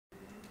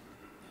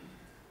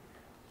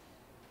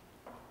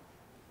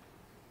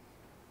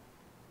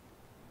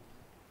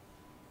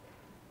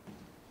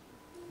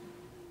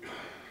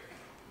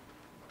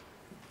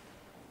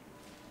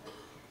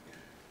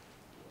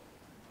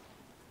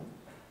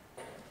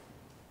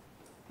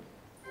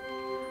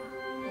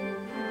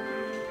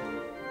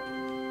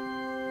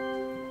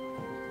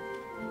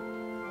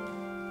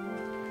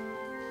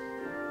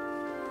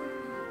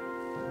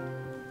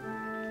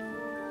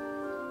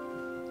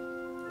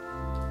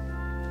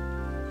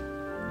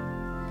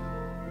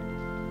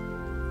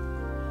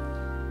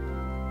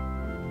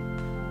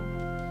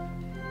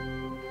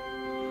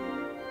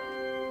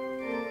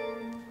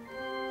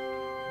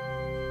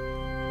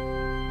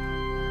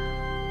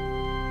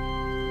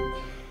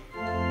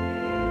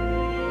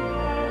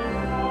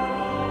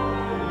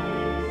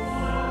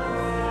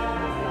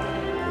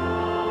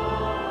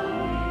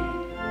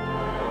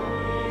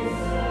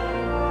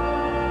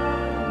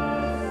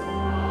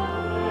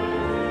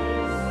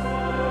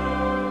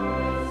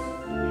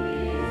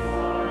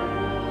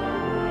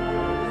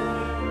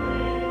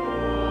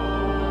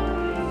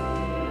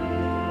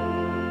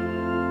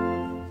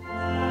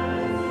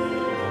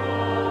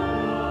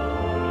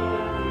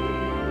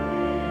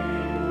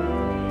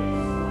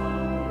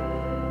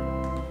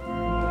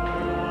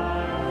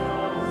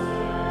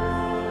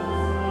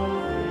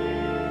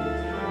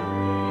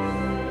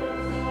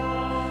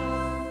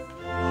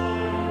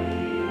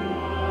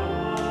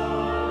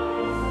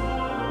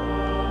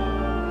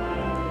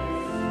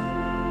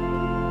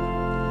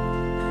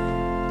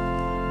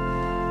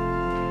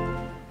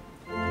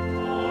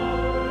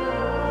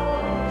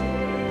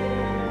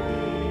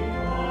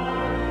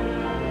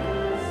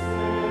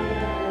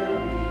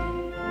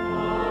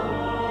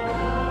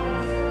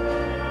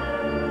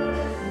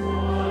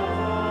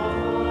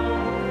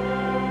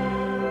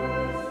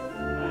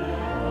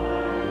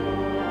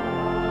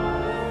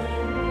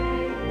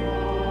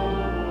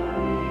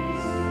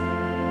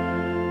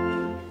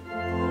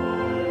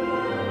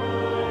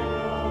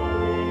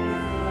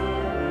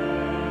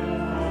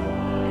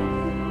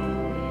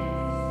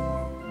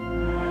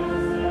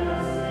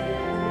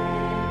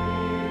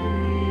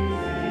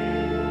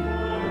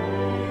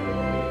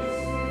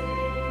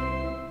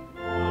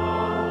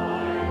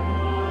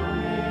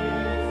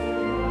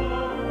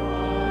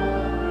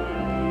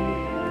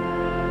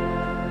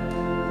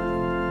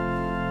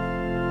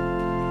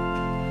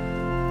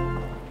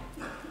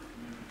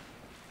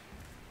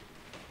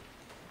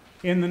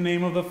In the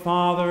name of the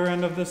Father,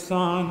 and of the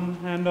Son,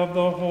 and of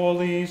the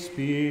Holy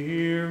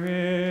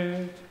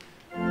Spirit.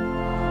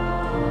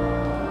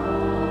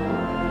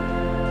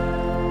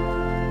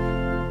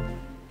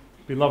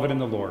 Beloved in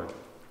the Lord,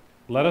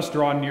 let us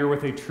draw near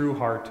with a true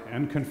heart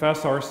and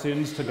confess our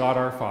sins to God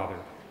our Father,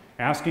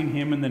 asking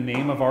him in the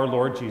name of our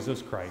Lord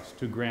Jesus Christ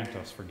to grant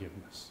us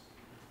forgiveness.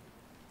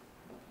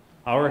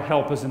 Our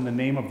help is in the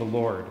name of the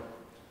Lord,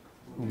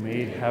 who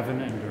made heaven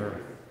and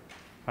earth.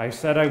 I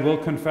said, I will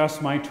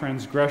confess my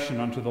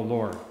transgression unto the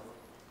Lord,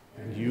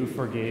 and you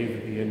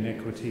forgave the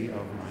iniquity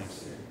of my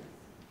sin.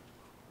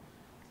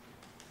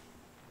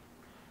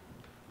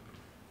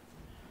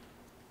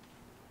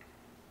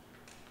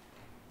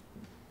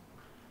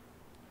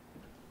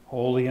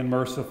 Holy and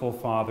merciful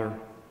Father,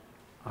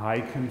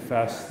 I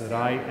confess that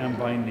I am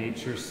by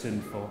nature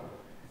sinful,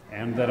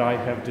 and that I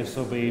have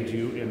disobeyed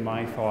you in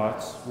my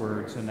thoughts,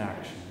 words, and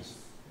actions.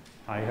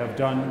 I have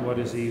done what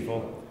is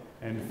evil,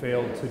 and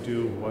failed to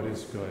do what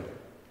is good.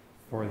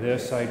 For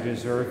this I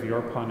deserve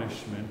your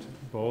punishment,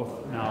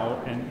 both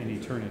now and in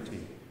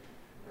eternity.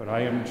 But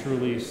I am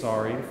truly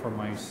sorry for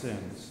my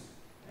sins,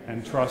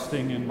 and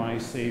trusting in my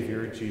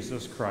Savior,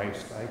 Jesus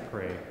Christ, I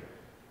pray,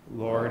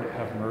 Lord,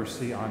 have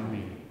mercy on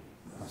me,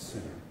 a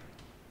sinner.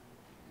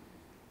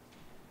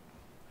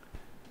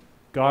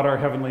 God, our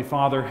Heavenly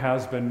Father,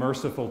 has been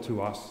merciful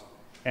to us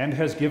and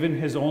has given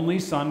his only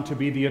Son to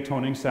be the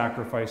atoning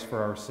sacrifice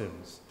for our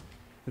sins.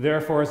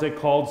 Therefore, as a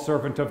called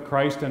servant of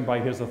Christ and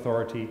by his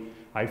authority,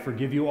 I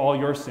forgive you all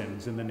your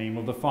sins in the name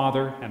of the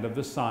Father, and of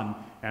the Son,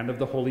 and of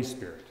the Holy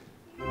Spirit.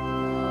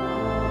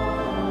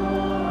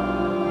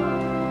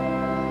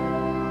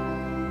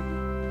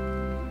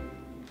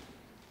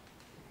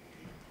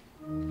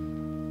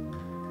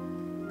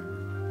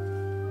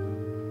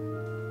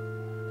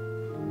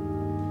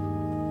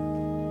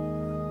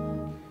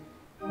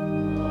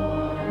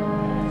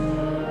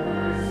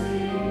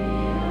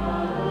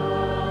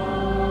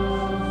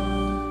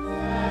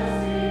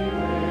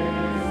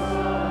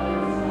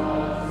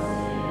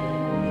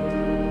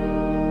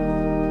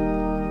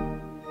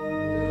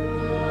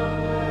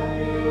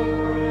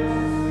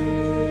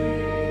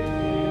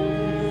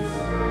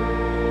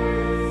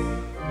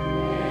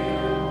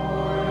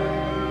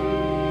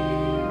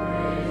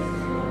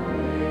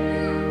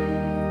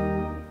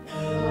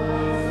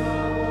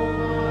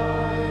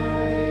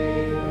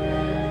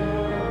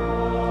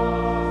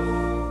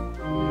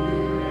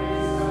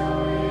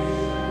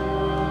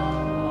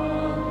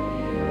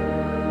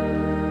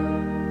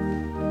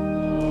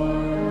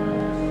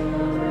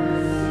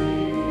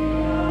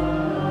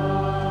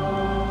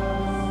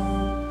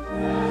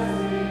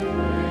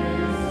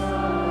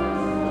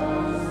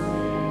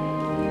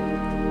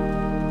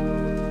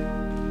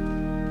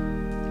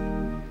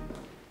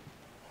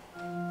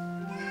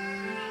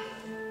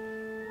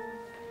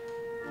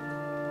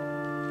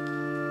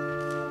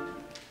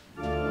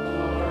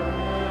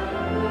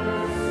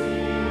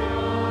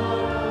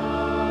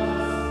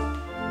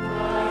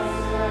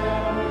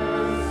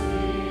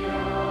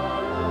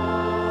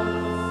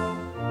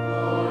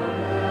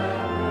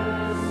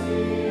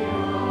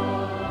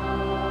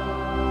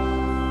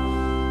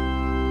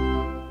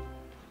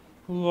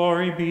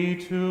 Glory be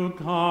to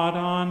God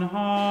on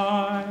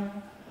high,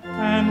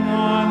 and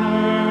on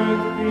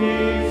earth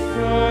peace,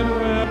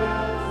 goodwill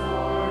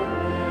toward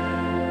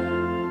men.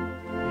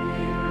 We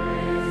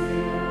praise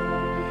you,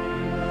 we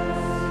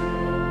bless you,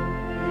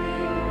 we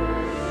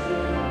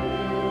worship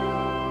you,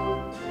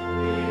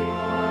 we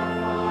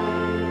glorify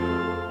you,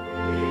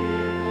 we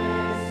give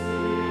thanks to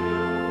you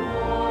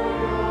for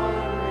your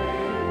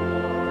great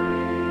glory.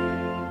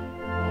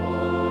 O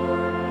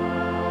Lord God,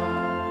 and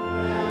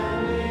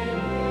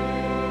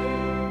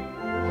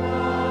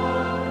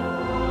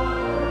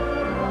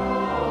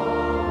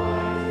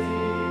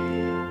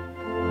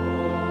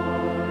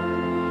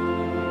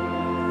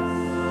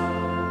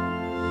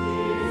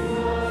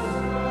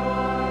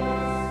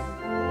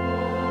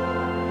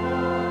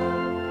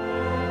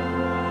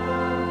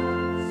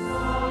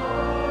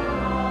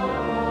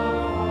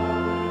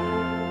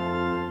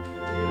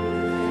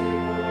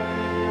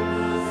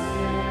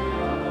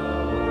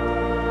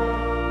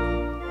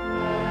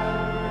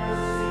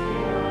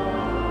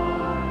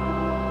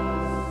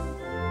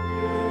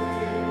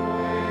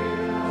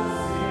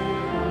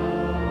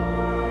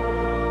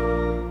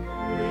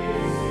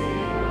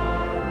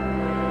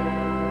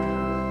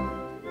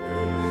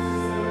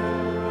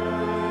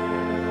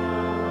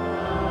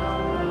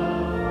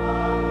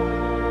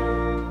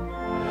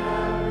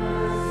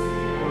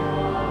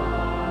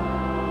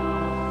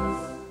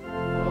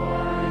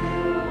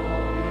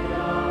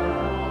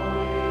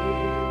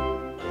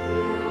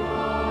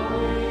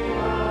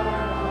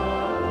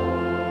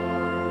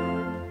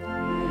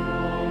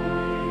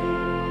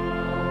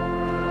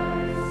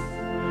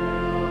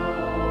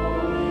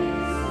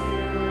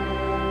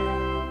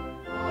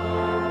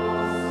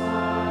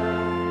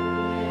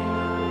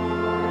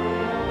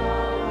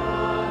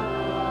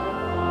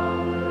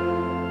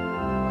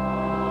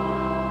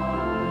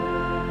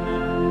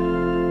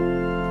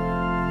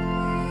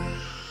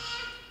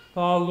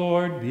The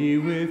Lord be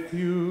with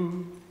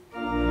you.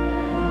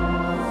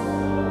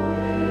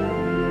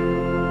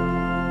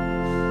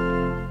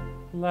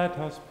 Let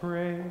us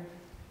pray.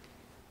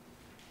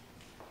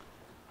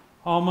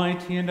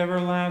 Almighty and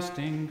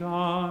everlasting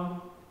God,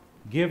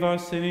 give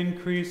us an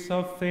increase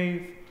of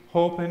faith,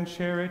 hope, and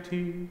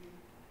charity,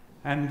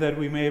 and that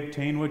we may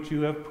obtain what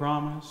you have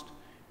promised.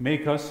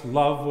 Make us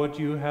love what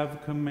you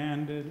have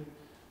commanded.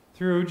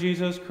 Through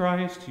Jesus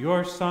Christ,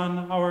 your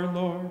Son, our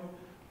Lord,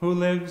 who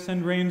lives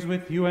and reigns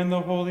with you and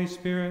the Holy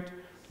Spirit,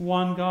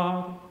 one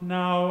God,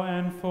 now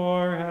and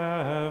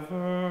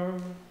forever.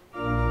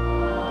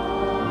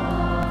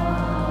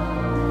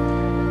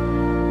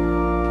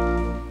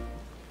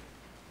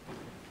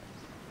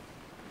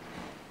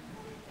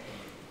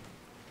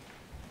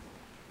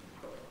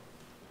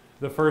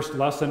 The first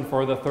lesson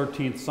for the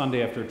 13th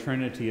Sunday after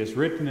Trinity is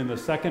written in the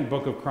second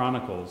book of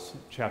Chronicles,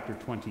 chapter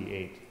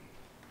 28.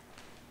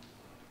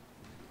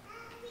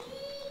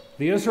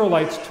 The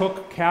Israelites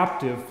took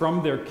captive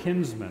from their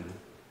kinsmen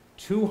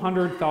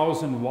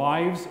 200,000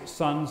 wives,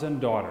 sons,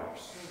 and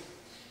daughters.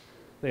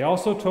 They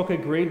also took a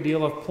great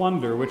deal of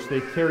plunder, which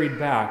they carried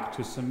back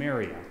to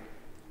Samaria.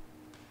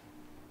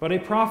 But a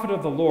prophet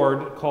of the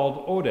Lord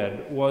called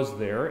Oded was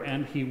there,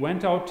 and he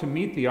went out to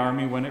meet the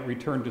army when it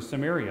returned to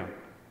Samaria.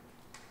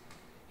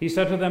 He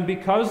said to them,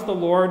 "Because the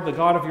Lord, the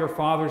God of your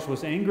fathers,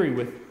 was angry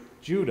with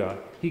Judah,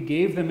 he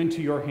gave them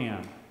into your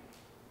hand.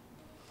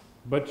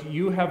 But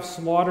you have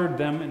slaughtered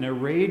them in a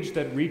rage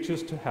that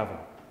reaches to heaven.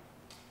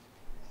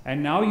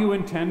 And now you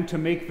intend to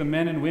make the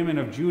men and women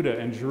of Judah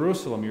and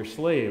Jerusalem your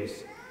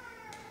slaves.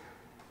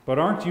 But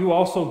aren't you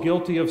also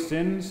guilty of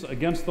sins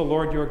against the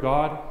Lord your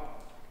God?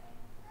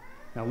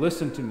 Now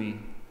listen to me.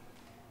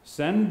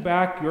 Send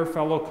back your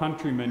fellow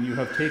countrymen you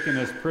have taken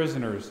as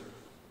prisoners,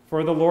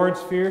 for the Lord's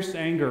fierce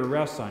anger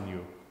rests on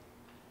you."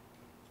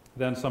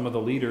 Then some of the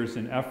leaders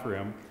in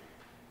Ephraim,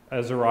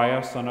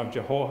 Azariah son of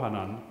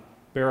Jehohanan,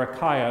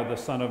 Berechiah the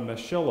son of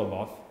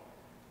Meshillemoth,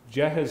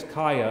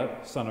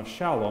 Jehezkiah son of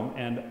Shallum,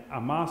 and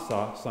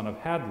Amasa son of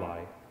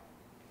Hadlai,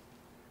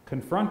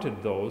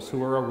 confronted those who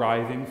were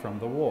arriving from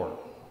the war.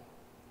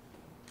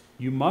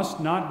 "You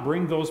must not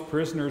bring those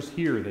prisoners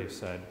here," they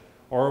said,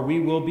 "or we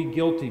will be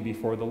guilty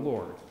before the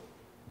Lord.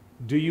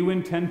 Do you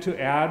intend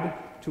to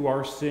add to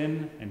our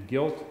sin and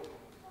guilt?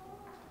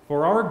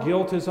 For our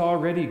guilt is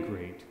already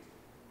great,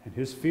 and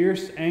his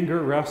fierce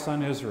anger rests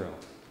on Israel."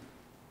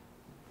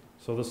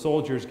 So the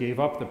soldiers gave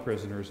up the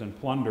prisoners and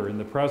plunder in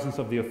the presence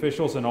of the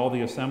officials and all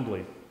the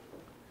assembly.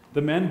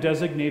 The men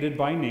designated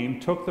by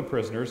name took the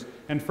prisoners,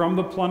 and from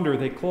the plunder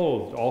they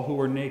clothed all who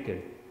were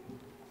naked.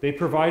 They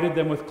provided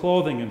them with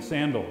clothing and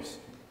sandals,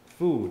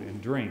 food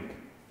and drink,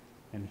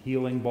 and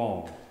healing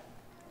balm.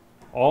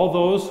 All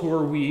those who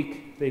were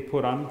weak they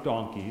put on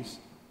donkeys.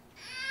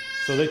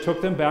 So they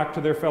took them back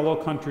to their fellow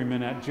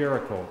countrymen at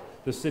Jericho,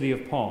 the city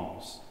of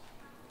palms,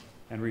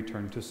 and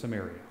returned to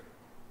Samaria.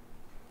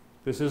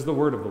 This is the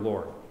word of the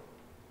Lord.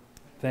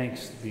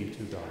 Thanks be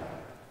to God.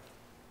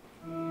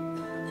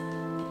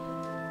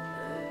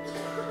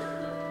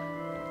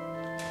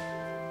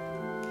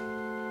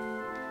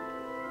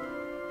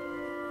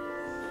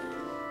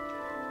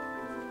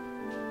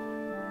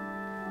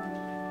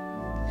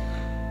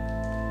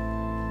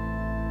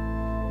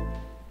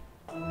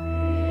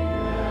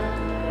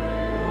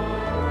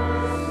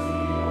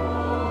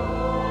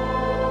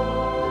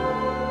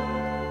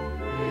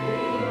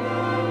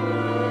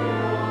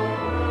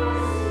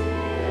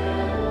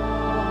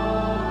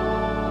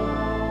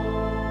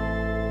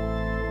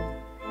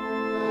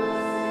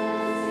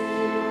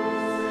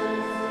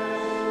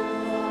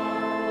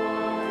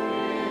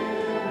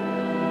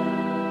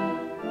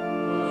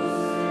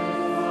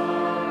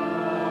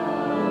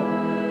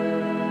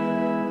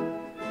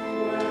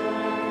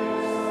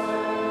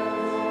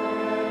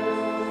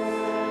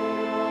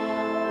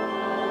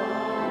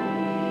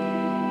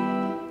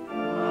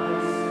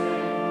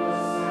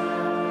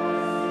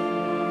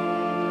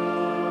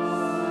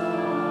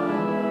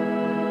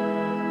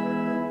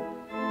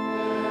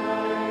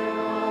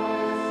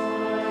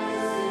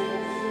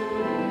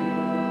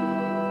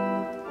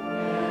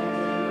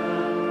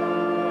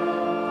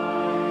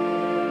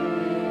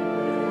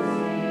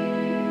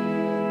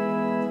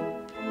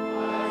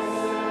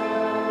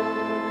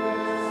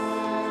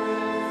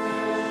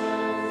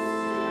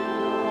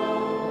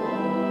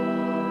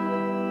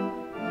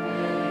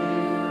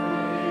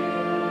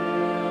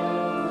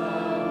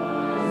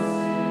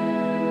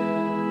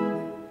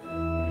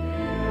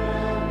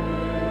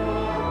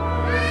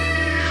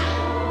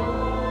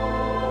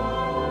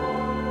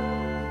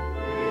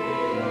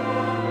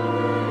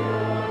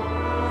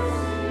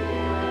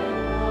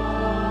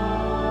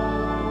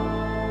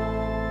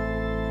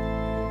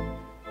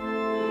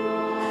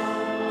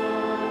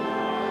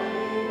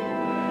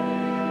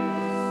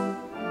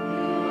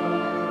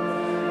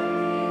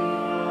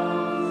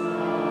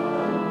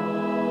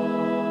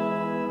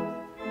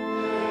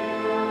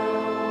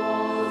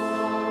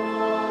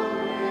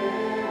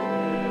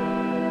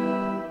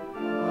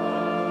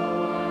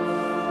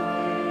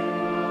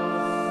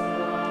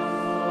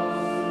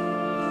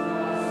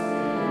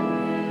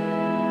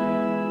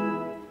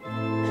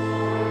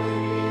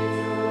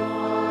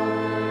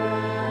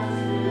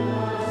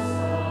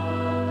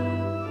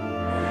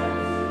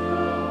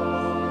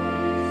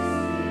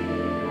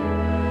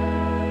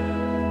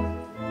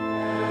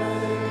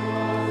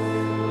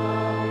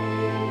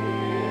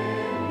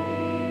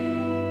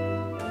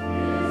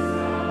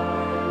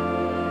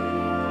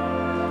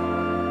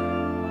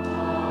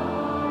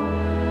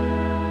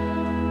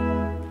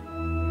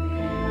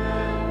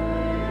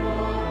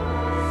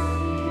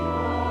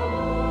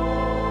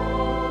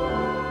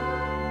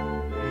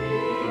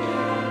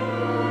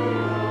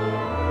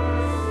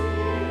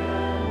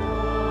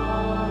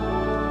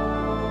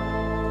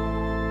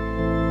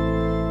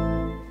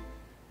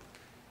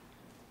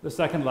 The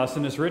second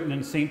lesson is written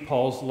in St.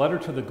 Paul's letter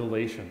to the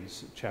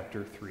Galatians,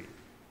 chapter 3.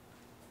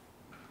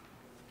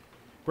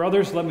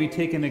 Brothers, let me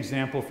take an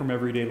example from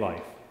everyday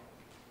life.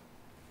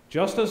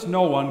 Just as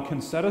no one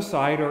can set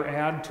aside or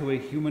add to a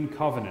human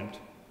covenant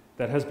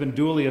that has been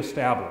duly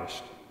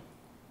established,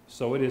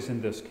 so it is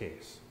in this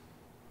case.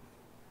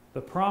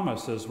 The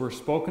promises were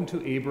spoken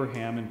to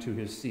Abraham and to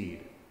his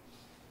seed.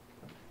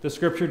 The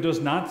scripture does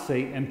not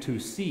say, and to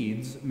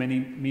seeds,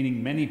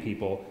 meaning many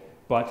people,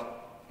 but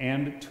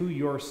and to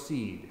your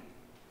seed,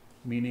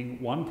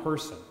 meaning one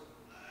person,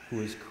 who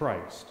is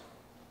Christ.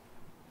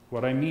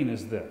 What I mean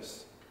is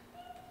this.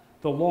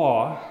 The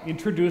law,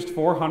 introduced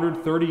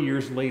 430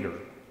 years later,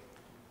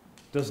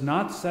 does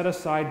not set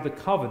aside the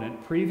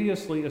covenant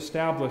previously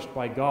established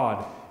by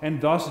God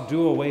and thus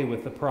do away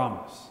with the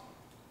promise.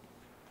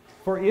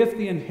 For if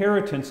the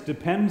inheritance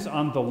depends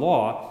on the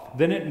law,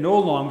 then it no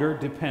longer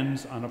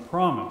depends on a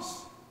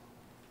promise.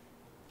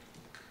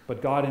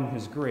 But God in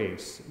his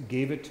grace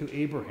gave it to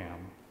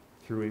Abraham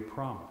through a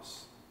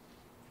promise.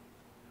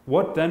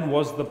 What then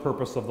was the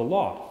purpose of the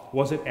law?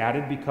 Was it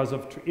added because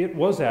of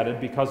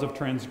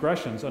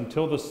transgressions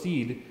until the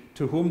seed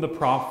to whom the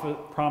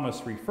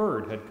promise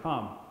referred had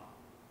come.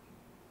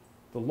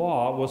 The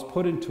law was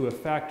put into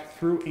effect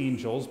through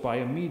angels by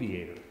a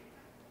mediator.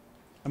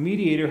 A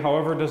mediator,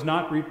 however, does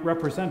not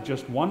represent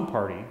just one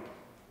party,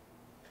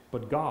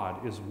 but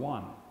God is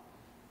one.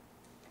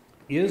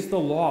 Is the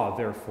law,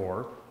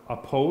 therefore,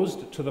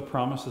 opposed to the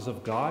promises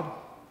of God?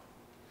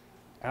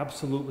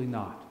 Absolutely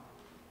not.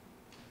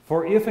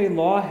 For if a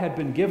law had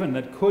been given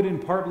that could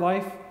impart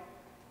life,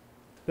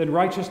 then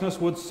righteousness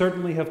would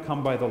certainly have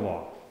come by the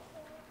law.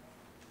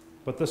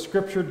 But the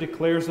scripture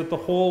declares that the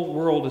whole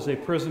world is a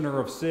prisoner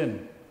of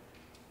sin,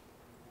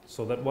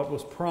 so that what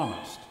was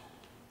promised,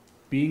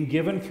 being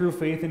given through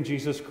faith in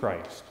Jesus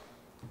Christ,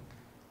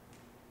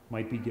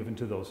 might be given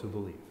to those who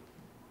believe.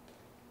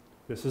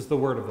 This is the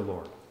word of the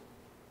Lord.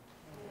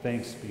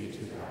 Thanks be to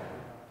God.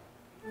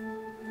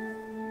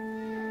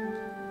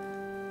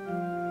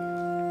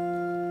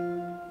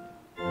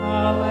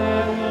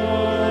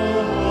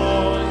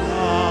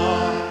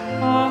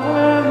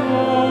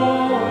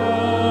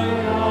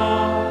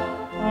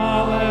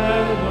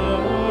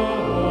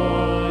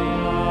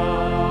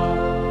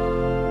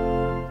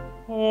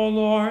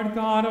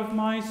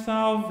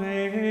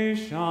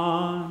 Salvation,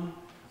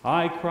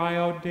 I cry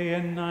out day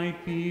and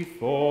night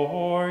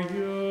before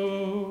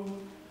you.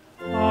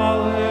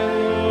 Alleluia,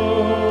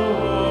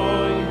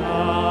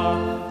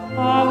 alleluia,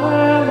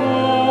 alleluia.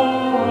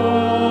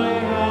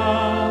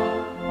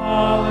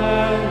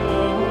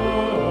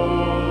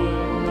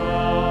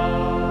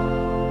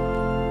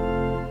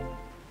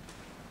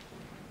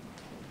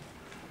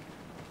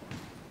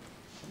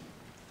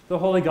 The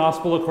Holy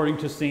Gospel according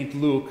to St.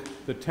 Luke,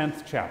 the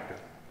 10th chapter.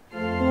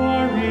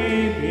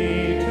 Glory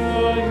be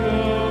to you,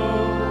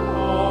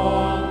 O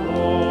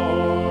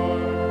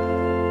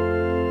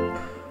Lord.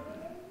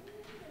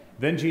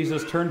 Then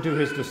Jesus turned to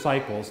his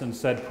disciples and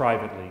said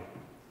privately,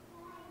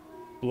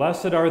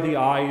 "Blessed are the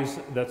eyes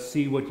that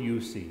see what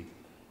you see.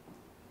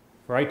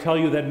 For I tell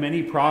you that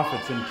many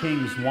prophets and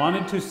kings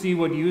wanted to see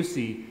what you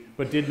see,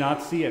 but did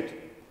not see it,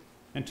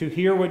 and to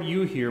hear what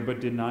you hear, but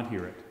did not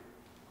hear it."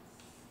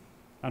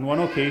 On one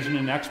occasion,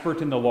 an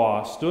expert in the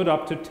law stood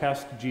up to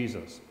test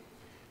Jesus.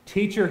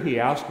 "Teacher," he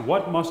asked,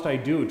 "what must I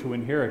do to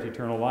inherit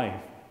eternal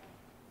life?"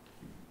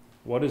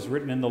 "What is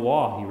written in the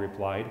law?" he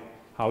replied.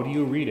 "How do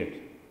you read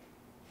it?"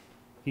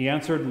 He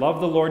answered, "Love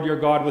the Lord your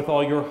God with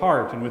all your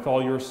heart and with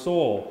all your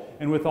soul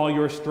and with all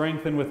your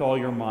strength and with all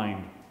your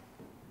mind,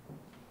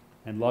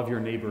 and love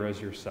your neighbor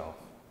as yourself."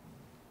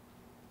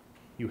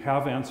 "You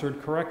have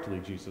answered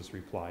correctly," Jesus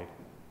replied.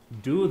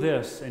 "Do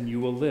this and you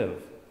will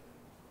live."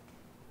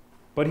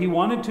 But he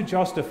wanted to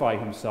justify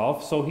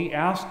himself, so he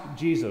asked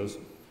Jesus,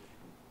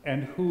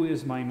 "And who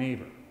is my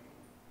neighbor?"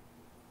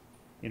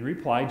 In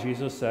reply,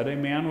 Jesus said, "A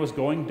man was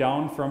going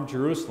down from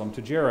Jerusalem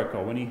to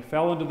Jericho when he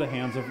fell into the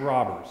hands of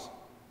robbers.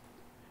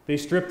 They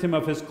stripped him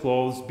of his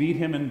clothes, beat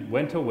him, and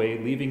went away,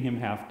 leaving him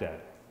half dead.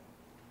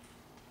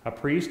 A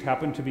priest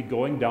happened to be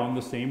going down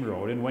the same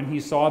road, and when he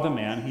saw the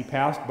man, he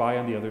passed by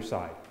on the other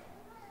side.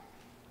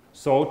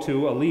 So,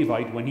 too, a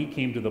Levite, when he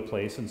came to the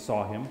place and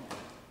saw him,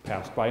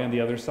 passed by on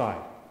the other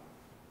side.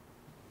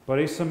 But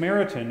a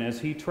Samaritan,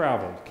 as he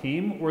traveled,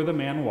 came where the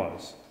man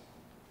was,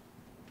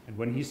 and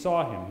when he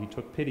saw him, he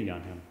took pity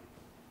on him.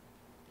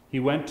 He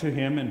went to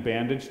him and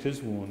bandaged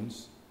his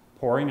wounds,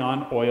 pouring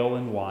on oil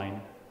and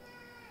wine.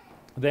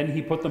 Then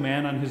he put the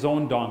man on his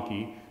own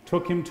donkey,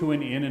 took him to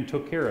an inn, and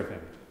took care of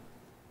him.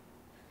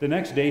 The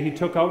next day he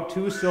took out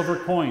 2 silver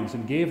coins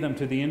and gave them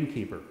to the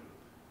innkeeper.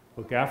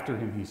 'Look after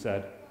him,' he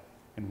said,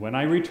 'and when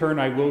I return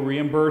I will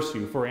reimburse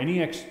you for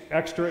any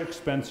extra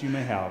expense you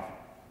may have.'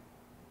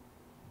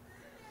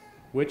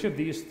 Which of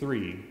these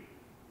 3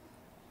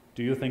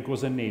 do you think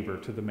was a neighbor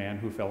to the man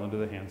who fell into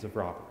the hands of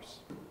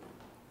robbers?"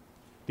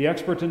 The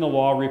expert in the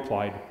law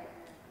replied,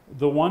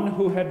 "The one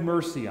who had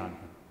mercy on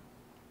him."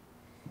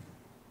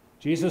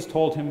 Jesus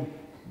told him,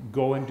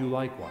 "Go and do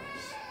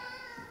likewise."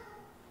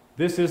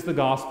 This is the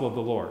gospel of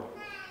the Lord.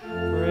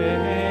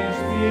 Praise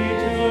be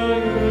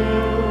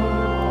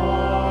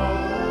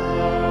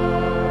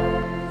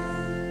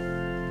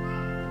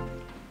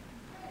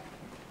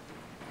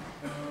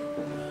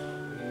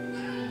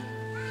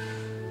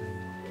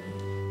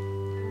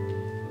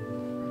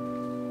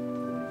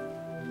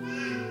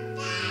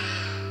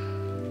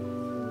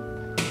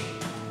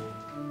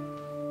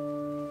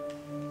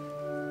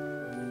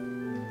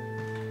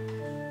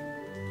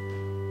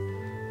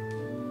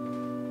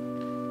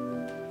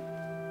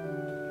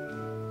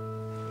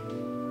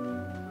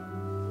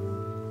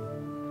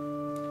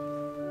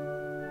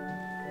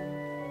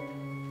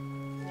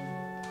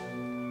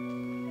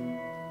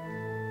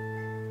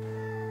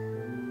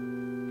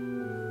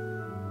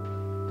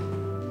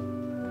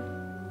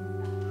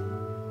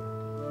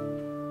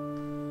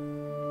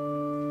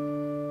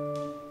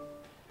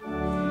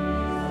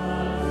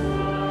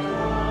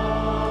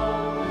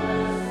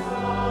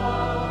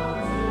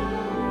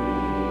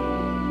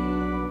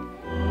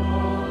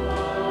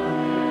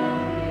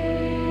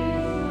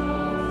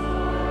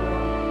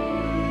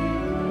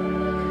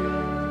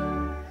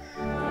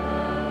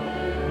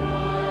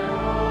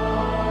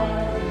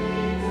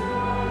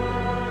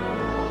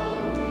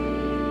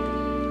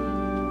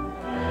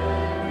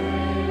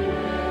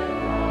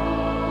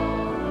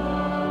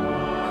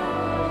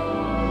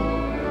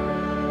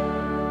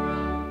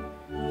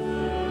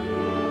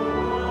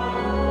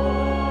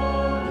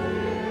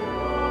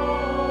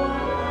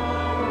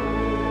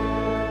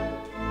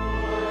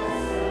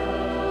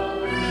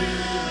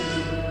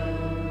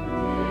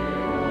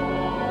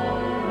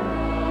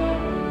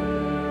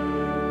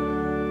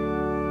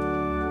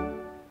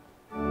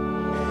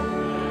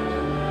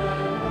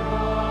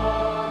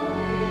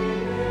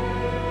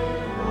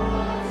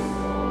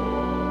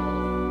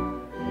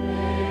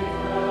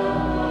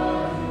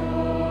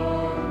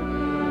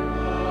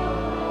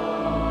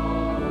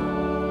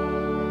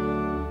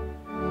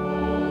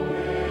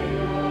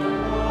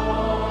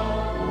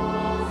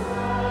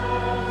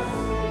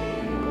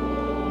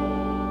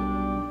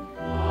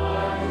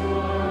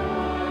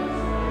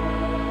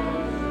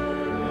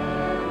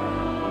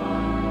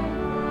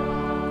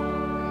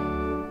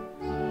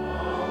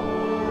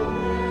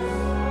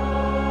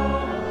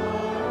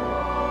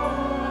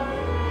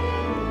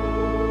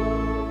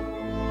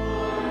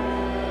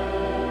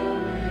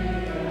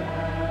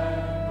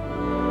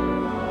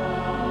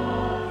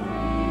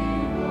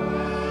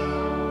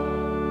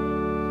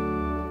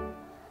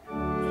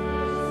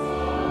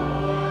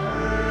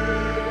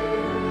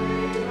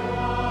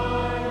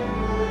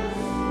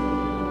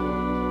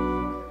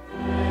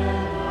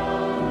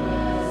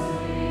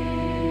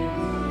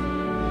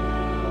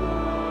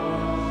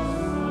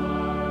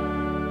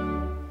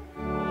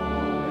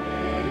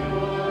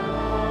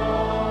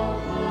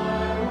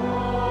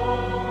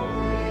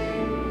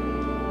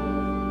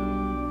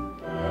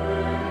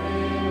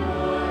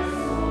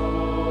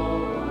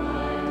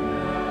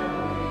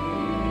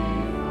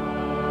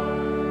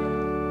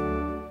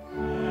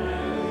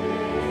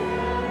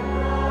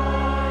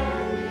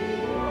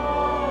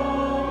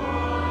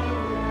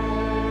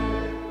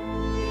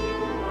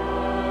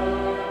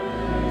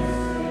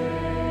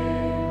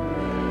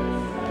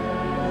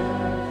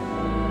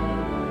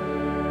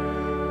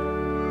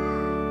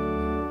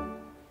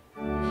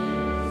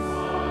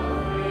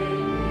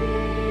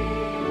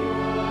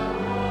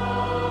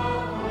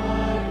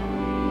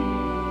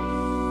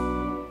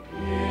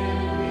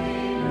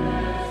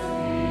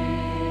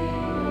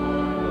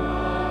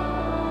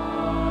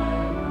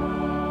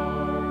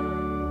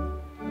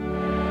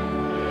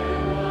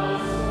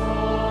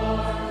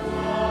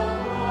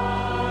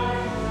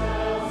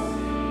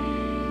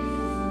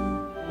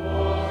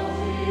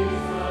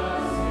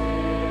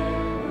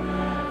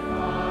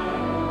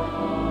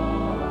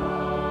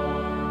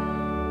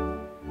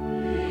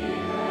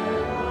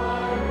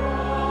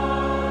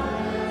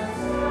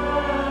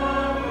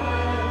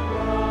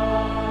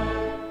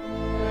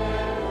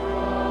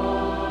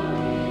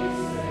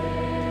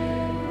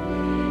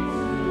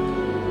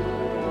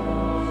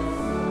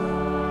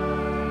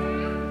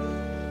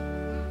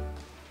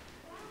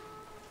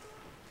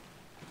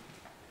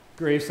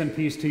Grace and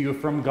peace to you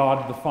from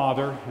God the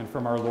Father and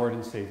from our Lord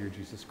and Savior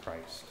Jesus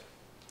Christ.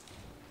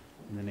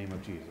 In the name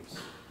of Jesus.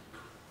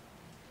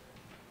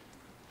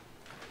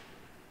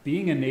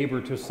 Being a neighbor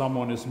to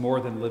someone is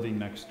more than living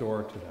next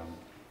door to them.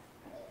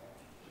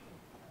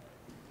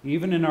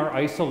 Even in our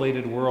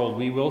isolated world,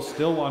 we will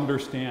still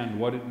understand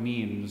what it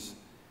means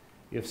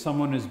if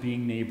someone is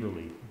being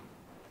neighborly.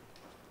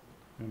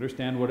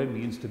 Understand what it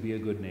means to be a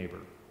good neighbor.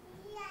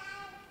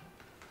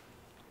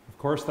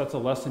 Of course, that's a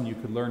lesson you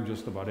could learn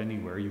just about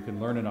anywhere. You can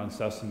learn it on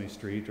Sesame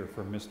Street or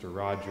from Mr.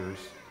 Rogers.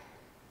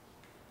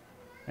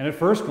 And at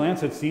first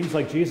glance, it seems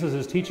like Jesus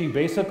is teaching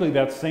basically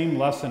that same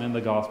lesson in the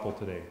gospel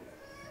today.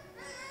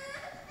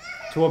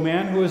 To a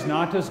man who is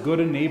not as good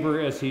a neighbor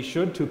as he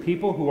should, to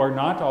people who are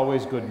not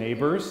always good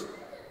neighbors,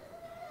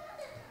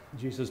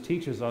 Jesus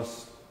teaches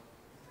us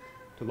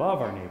to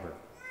love our neighbor.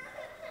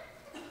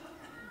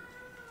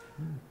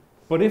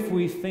 But if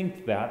we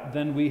think that,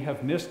 then we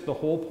have missed the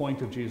whole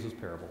point of Jesus'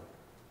 parable.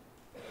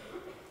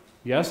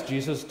 Yes,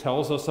 Jesus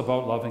tells us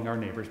about loving our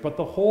neighbors, but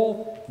the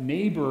whole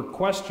neighbor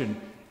question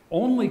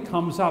only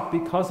comes up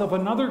because of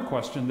another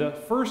question, the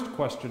first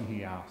question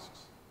he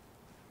asks.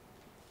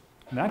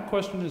 And that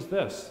question is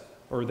this,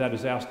 or that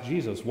is asked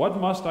Jesus,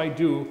 what must I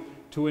do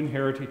to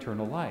inherit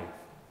eternal life?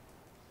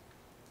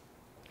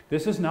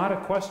 This is not a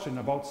question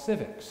about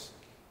civics.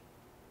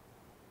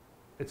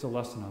 It's a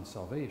lesson on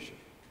salvation.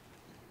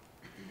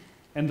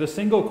 And the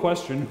single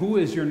question, who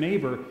is your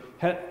neighbor,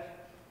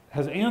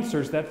 has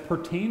answers that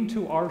pertain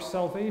to our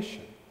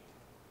salvation.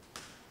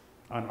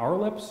 On our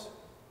lips,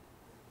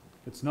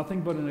 it's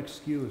nothing but an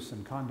excuse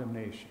and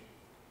condemnation.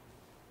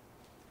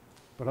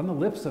 But on the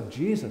lips of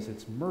Jesus,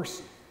 it's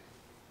mercy.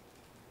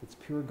 It's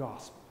pure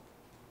gospel.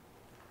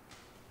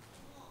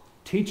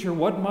 Teacher,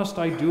 what must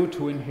I do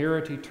to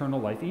inherit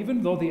eternal life?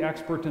 Even though the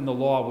expert in the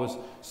law was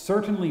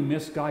certainly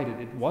misguided,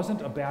 it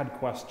wasn't a bad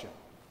question.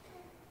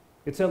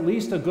 It's at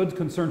least a good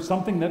concern,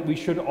 something that we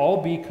should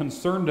all be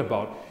concerned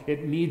about.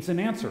 It needs an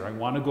answer. I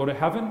want to go to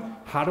heaven.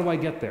 How do I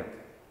get there?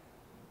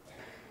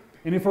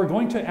 And if we're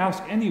going to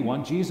ask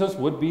anyone, Jesus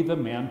would be the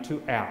man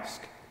to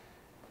ask.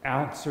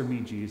 Answer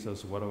me,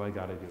 Jesus, what do I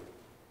got to do?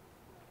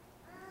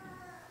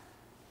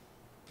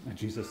 And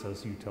Jesus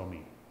says, you tell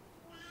me.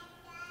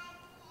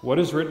 What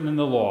is written in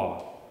the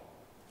law?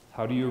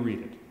 How do you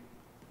read it?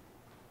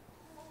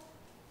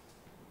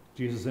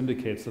 Jesus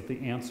indicates that the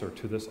answer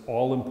to this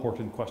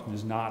all-important question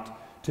is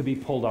not to be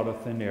pulled out of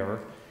thin air.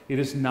 It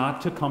is not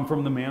to come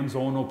from the man's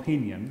own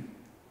opinion.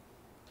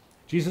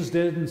 Jesus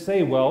didn't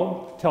say,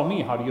 well, tell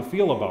me, how do you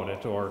feel about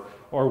it?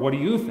 Or what do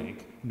you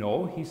think?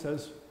 No, he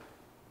says,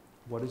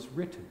 what is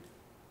written?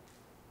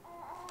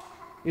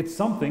 It's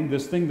something,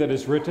 this thing that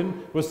is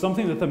written, was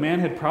something that the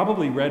man had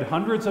probably read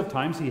hundreds of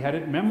times. He had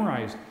it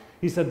memorized.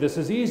 He said, this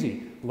is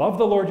easy. Love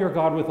the Lord your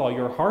God with all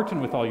your heart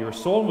and with all your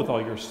soul and with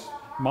all your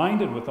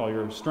mind and with all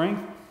your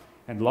strength,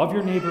 and love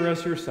your neighbor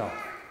as yourself.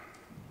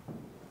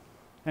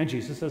 And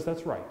Jesus says,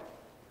 that's right.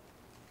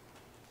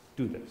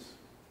 Do this.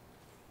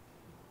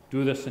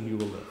 Do this and you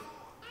will live.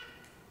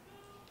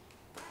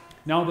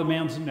 Now the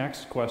man's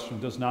next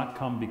question does not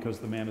come because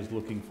the man is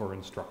looking for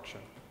instruction.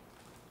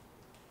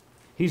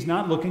 He's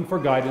not looking for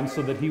guidance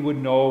so that he would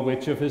know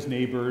which of his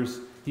neighbors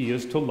he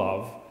is to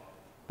love.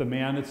 The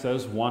man, it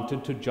says,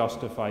 wanted to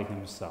justify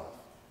himself.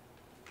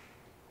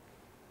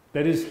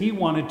 That is, he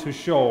wanted to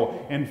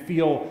show and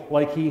feel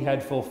like he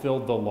had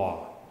fulfilled the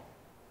law.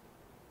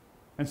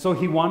 And so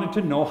he wanted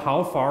to know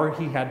how far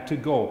he had to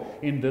go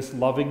in this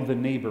loving the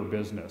neighbor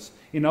business.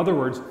 In other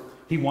words,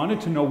 he wanted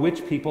to know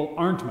which people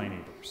aren't my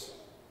neighbors.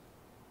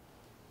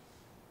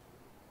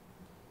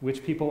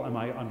 Which people am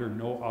I under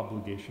no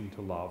obligation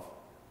to love?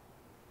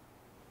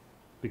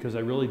 Because I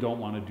really don't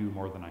want to do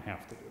more than I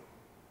have to do.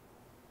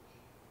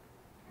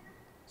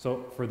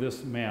 So for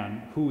this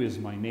man, who is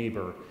my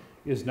neighbor,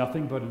 is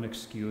nothing but an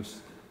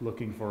excuse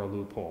looking for a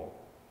loophole.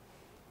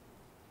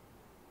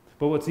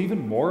 But what's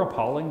even more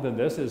appalling than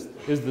this is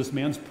this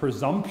man's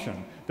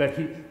presumption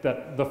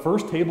that the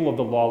first table of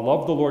the law,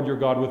 love the Lord your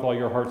God with all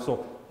your heart,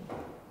 so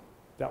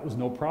that was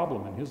no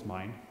problem in his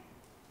mind.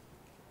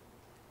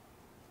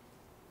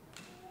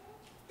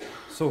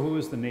 So who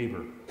is the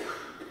neighbor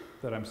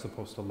that I'm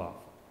supposed to love?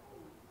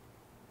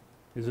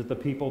 Is it the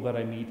people that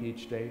I meet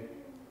each day?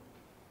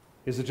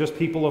 Is it just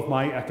people of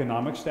my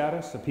economic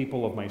status, the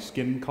people of my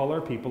skin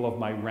color, people of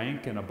my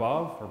rank and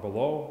above or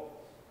below?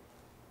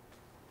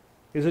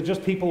 Is it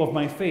just people of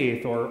my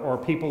faith or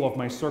people of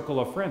my circle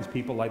of friends,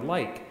 people I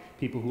like,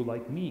 people who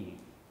like me?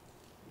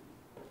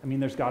 I mean,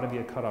 there's got to be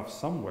a cutoff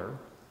somewhere.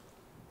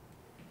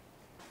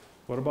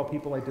 What about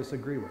people I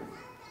disagree with?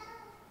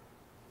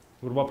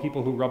 What about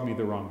people who rub me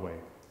the wrong way,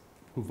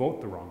 who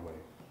vote the wrong way?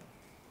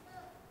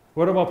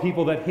 What about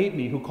people that hate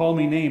me, who call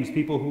me names,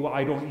 people who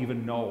I don't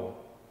even know?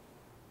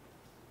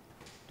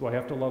 Do I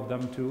have to love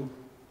them too?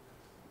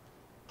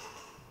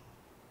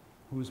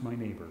 Who's my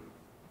neighbor?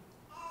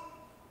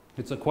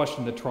 It's a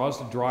question that tries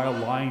to draw a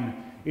line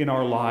in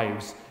our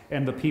lives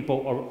and the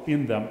people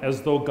in them,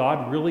 as though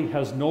God really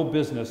has no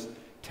business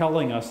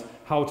telling us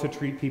how to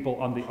treat people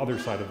on the other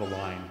side of the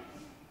line.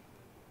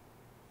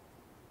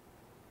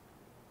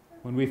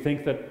 when we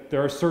think that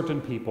there are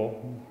certain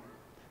people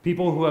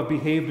who have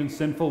behaved in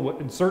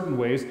certain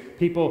ways,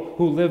 people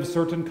who live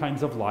certain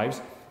kinds of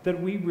lives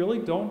that we really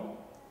don't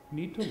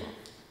need to love.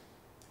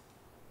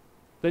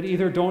 That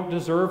either don't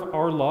deserve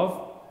our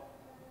love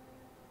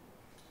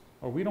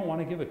or we don't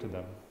want to give it to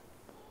them.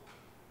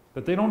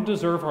 That they don't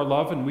deserve our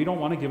love and we don't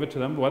want to give it to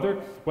them,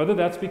 whether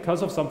that's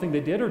because of something they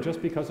did or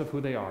just because of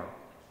who they are.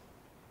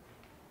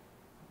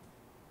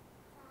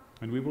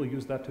 And we will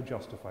use that to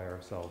justify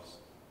ourselves.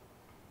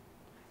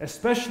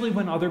 Especially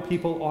when other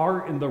people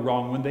are in the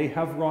wrong, when they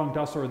have wronged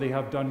us or they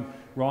have done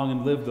wrong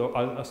and lived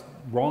a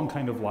wrong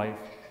kind of life.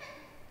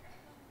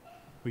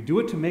 We do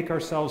it to make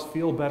ourselves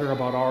feel better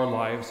about our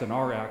lives and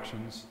our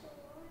actions.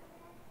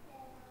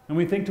 And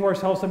we think to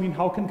ourselves,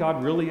 how can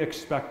God really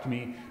expect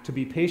me to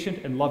be patient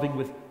and loving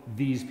with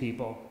these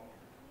people?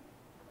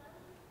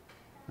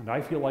 And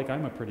I feel like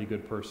I'm a pretty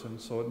good person,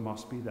 so it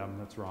must be them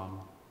that's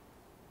wrong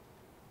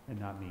and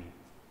not me.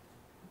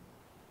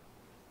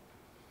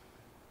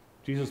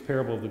 Jesus'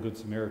 parable of the Good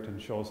Samaritan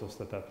shows us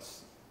that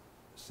that's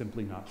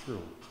simply not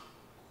true.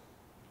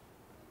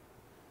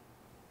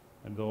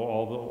 And though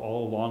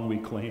all along we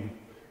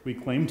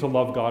claim to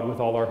love God with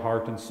all our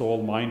heart and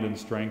soul, mind and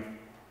strength,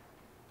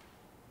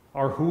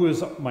 our "who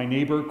is my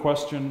neighbor"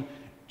 question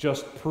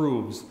just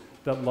proves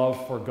that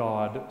love for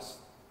God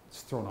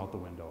is thrown out the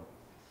window.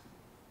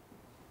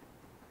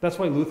 That's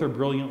why Luther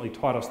brilliantly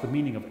taught us the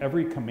meaning of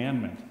every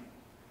commandment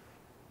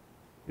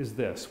is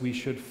this: we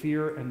should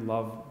fear and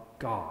love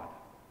God.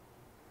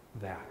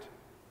 That.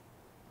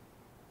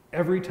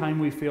 Every time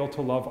we fail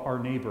to love our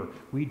neighbor,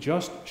 we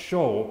just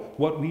show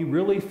what we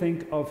really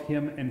think of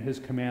him and his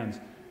commands.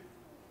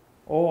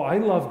 Oh, I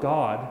love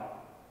God.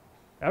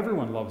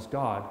 Everyone loves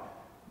God,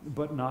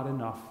 but not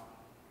enough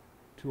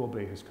to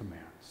obey his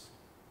commands.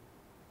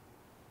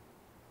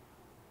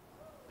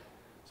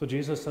 So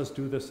Jesus says,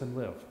 do this and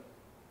live.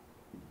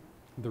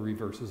 The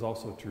reverse is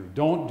also true.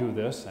 Don't do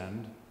this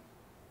and,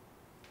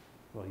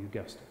 well, you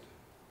guessed it.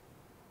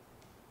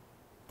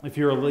 If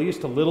you're at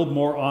least a little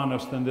more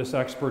honest than this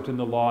expert in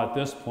the law at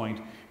this point,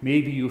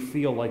 maybe you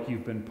feel like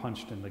you've been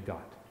punched in the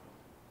gut,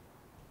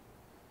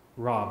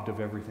 robbed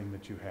of everything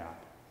that you had,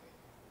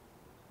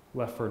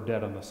 left for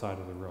dead on the side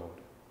of the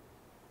road.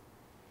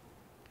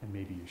 And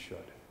maybe you should.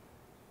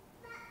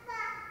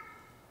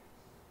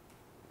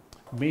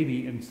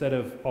 Maybe instead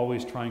of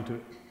always trying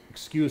to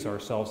excuse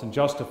ourselves and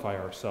justify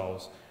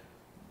ourselves,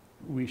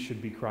 we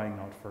should be crying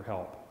out for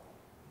help,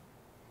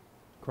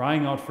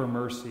 crying out for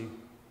mercy.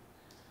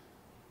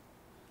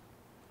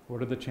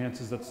 What are the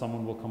chances that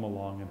someone will come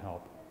along and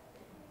help?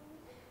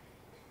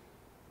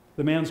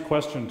 The man's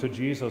question to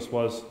Jesus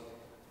was,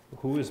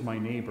 "Who is my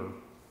neighbor?"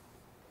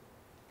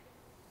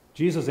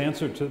 Jesus'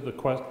 answer to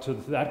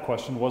that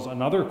question was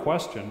another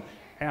question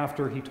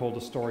after he told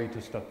a story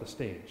to set the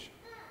stage.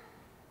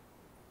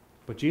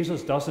 But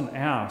Jesus doesn't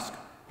ask,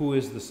 who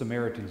is the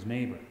Samaritan's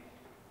neighbor?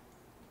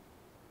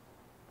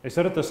 I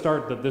said at the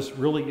start that this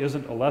really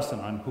isn't a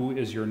lesson on who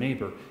is your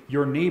neighbor.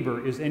 Your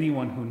neighbor is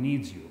anyone who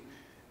needs you.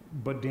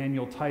 But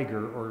Daniel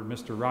Tiger or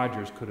Mr.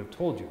 Rogers could have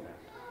told you that.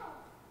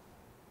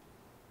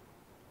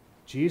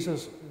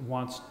 Jesus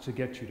wants to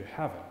get you to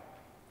heaven,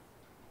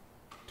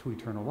 to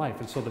eternal life.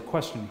 And so the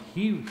question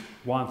he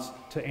wants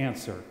to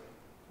answer,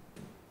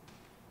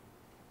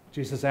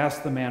 Jesus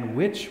asked the man,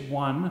 which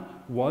one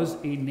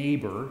was a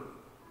neighbor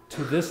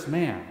to this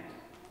man?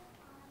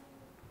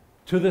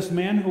 To this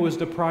man who was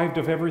deprived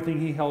of everything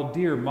he held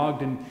dear,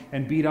 mugged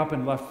and beat up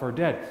and left for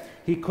dead.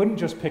 He couldn't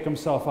just pick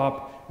himself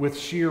up with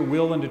sheer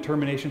will and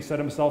determination, set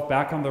himself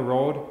back on the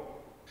road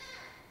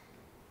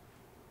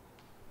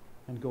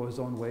and go his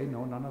own way.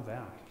 No, none of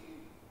that.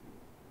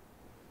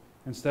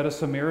 Instead, a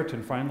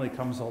Samaritan finally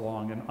comes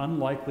along, an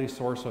unlikely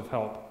source of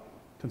help,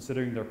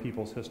 considering their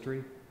people's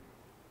history.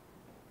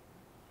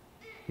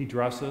 He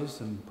dresses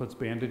and puts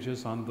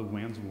bandages on the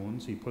man's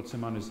wounds. He puts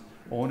him on his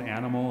own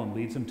animal and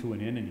leads him to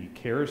an inn, and he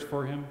cares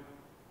for him.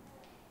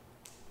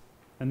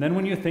 And then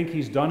when you think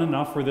he's done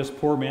enough for this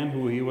poor man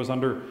who he was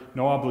under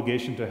no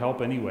obligation to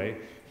help anyway,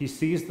 he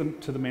sees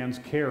to the man's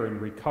care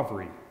and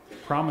recovery,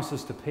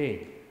 promises to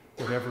pay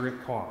whatever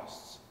it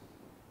costs.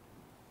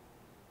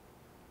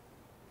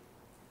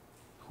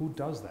 Who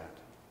does that?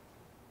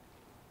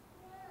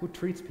 Who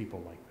treats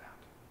people like that?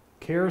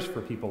 Cares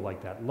for people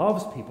like that?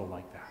 Loves people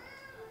like that?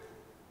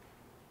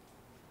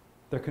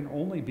 There can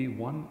only be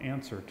one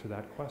answer to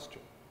that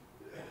question.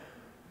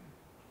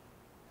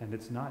 And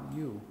it's not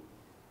you.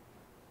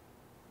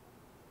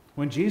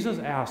 When Jesus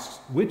asks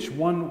which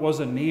one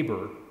was a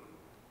neighbor,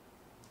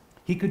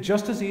 he could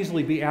just as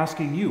easily be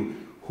asking you,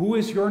 who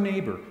is your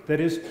neighbor? That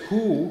is,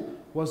 who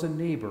was a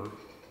neighbor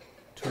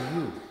to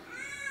you?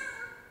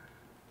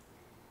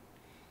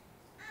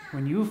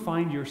 When you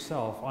find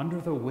yourself under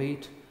the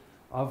weight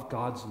of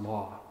God's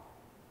law,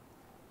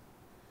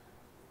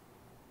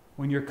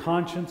 when your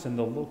conscience and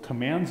the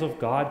commands of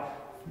God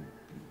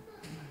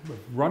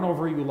run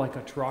over you like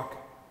a truck,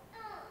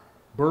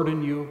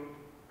 burden you,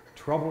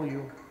 trouble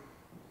you,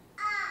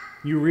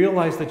 you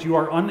realize that you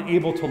are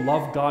unable to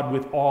love God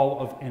with all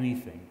of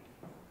anything.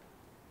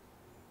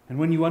 And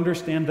when you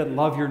understand that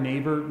love your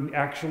neighbor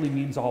actually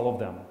means all of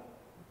them,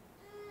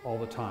 all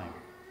the time,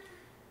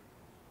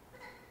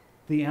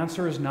 the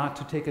answer is not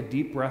to take a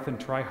deep breath and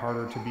try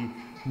harder to be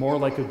more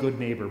like a good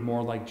neighbor,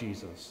 more like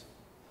Jesus.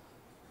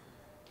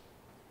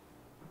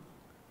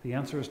 The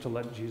answer is to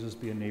let Jesus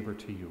be a neighbor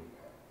to you,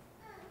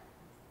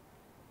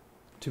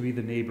 to be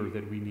the neighbor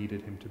that we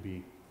needed him to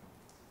be.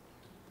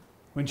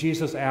 When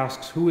Jesus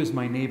asks, "Who is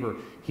my neighbor?"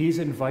 he's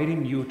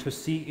inviting you to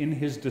see in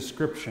his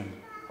description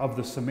of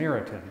the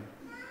Samaritan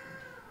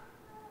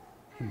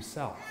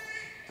himself.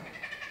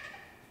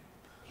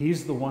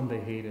 He's the one they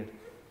hated.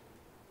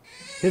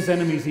 His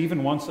enemies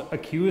even once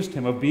accused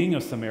him of being a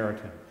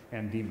Samaritan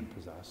and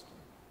demon-possessed.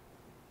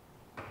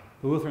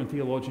 The Lutheran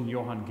theologian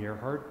Johann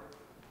Gerhard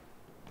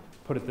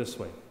put it this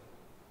way: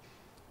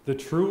 the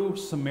true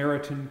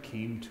Samaritan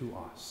came to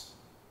us.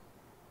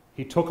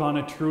 He took on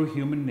a true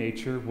human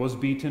nature, was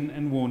beaten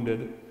and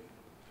wounded,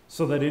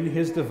 so that in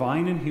his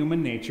divine and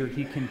human nature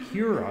he can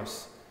cure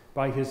us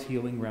by his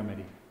healing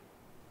remedy.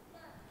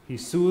 He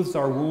soothes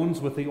our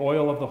wounds with the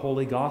oil of the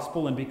holy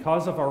gospel, and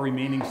because of our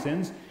remaining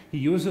sins, he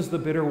uses the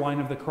bitter wine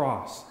of the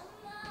cross.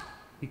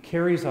 He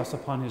carries us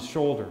upon his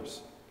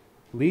shoulders,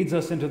 leads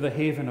us into the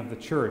haven of the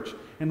church,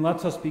 and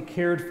lets us be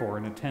cared for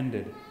and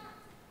attended.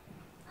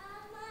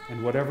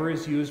 And whatever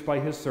is used by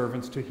his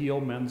servants to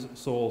heal men's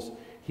souls,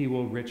 he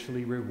will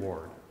richly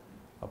reward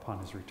upon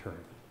his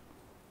return.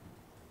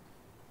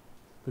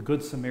 The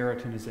Good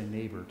Samaritan is a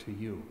neighbor to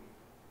you.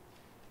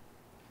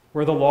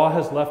 Where the law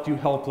has left you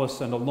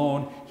helpless and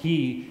alone,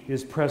 he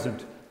is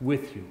present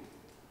with you.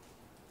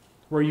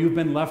 Where you've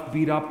been left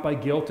beat up by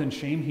guilt and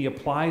shame, he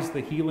applies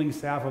the healing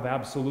salve of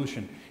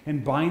absolution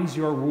and binds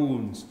your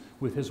wounds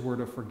with his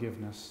word of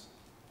forgiveness.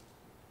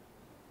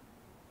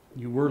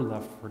 You were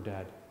left for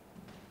dead.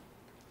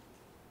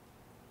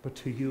 But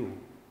to you,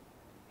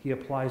 he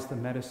applies the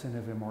medicine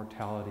of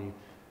immortality,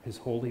 his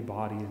holy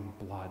body and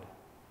blood.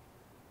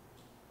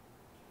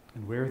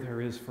 And where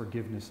there is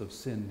forgiveness of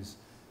sins,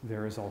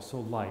 there is also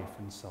life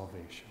and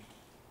salvation.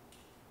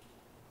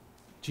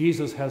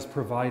 Jesus has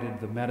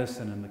provided the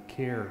medicine and the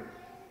care,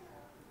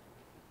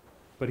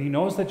 but he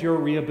knows that your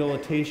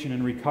rehabilitation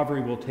and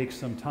recovery will take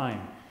some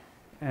time,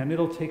 and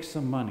it'll take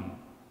some money.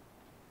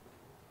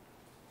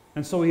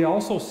 And so he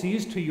also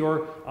sees to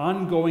your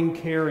ongoing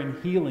care and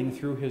healing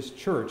through his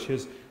church,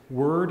 his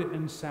word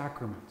and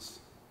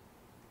sacraments.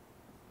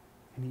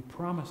 And he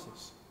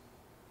promises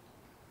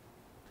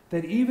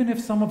that even if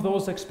some of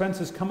those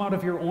expenses come out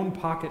of your own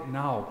pocket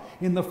now,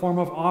 in the form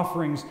of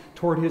offerings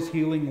toward his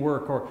healing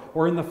work,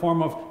 or in the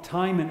form of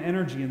time and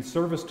energy and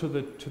service to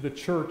the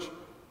church,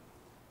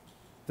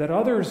 that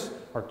others,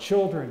 our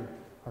children,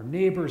 our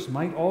neighbors,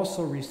 might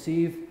also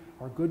receive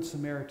our Good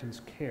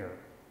Samaritan's care.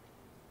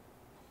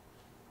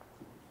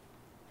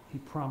 He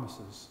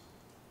promises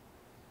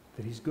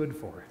that he's good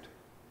for it.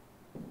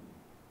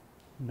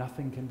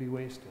 Nothing can be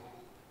wasted.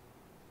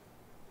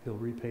 He'll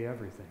repay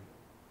everything.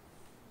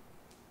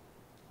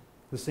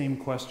 The same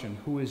question,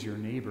 who is your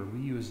neighbor?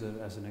 We use it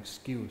as an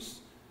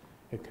excuse.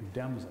 It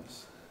condemns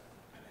us.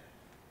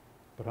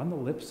 But on the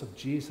lips of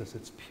Jesus,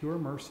 it's pure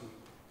mercy.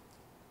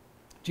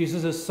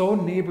 Jesus is so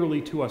neighborly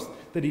to us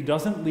that he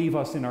doesn't leave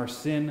us in our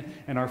sin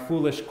and our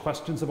foolish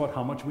questions about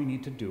how much we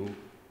need to do.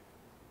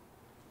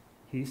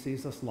 He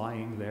sees us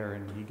lying there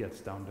and he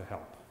gets down to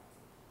help.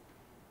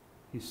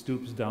 He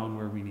stoops down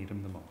where we need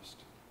him the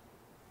most.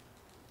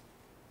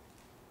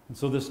 And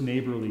so this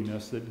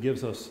neighborliness that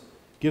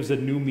gives a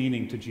new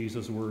meaning to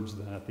Jesus' words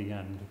then at the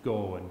end,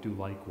 go and do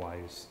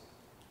likewise.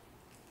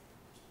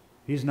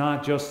 He's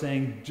not just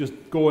saying, just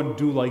go and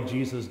do like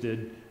Jesus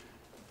did.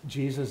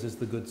 Jesus is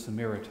the Good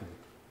Samaritan.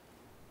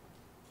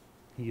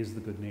 He is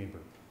the good neighbor.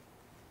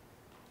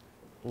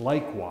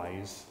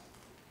 Likewise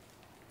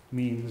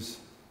means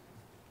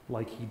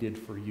like he did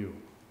for you.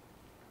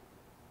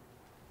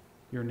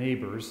 Your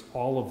neighbors,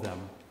 all of them,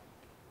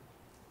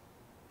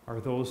 are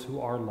those who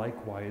are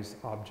likewise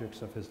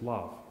objects of his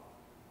love.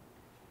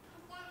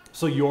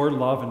 So your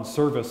love and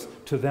service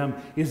to them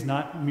is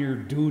not mere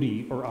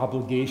duty or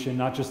obligation,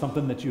 not just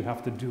something that you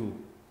have to do.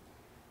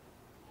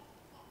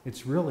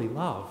 It's really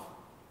love.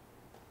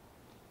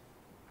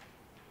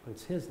 But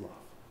it's his love.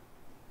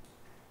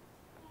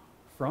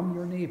 From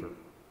your neighbor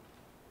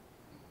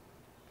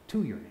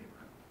to your neighbor.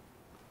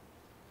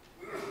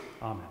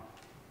 Amen.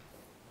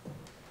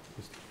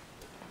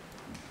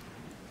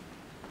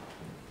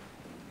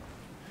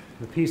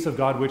 The peace of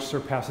God, which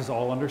surpasses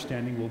all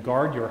understanding, will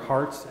guard your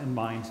hearts and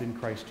minds in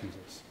Christ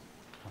Jesus.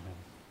 Amen.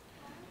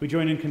 We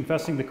join in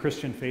confessing the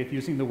Christian faith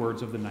using the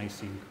words of the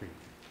Nicene Creed.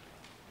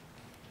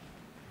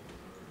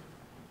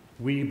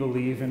 We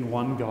believe in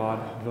one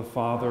God, the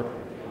Father,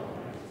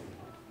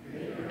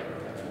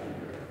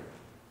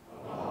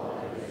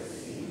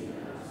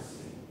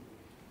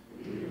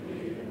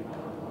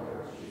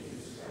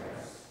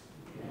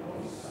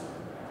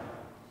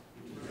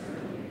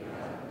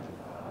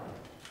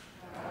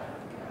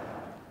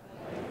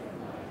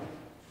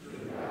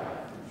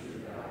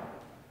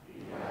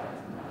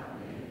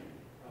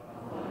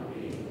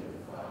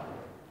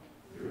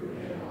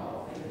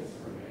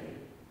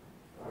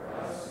 For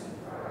us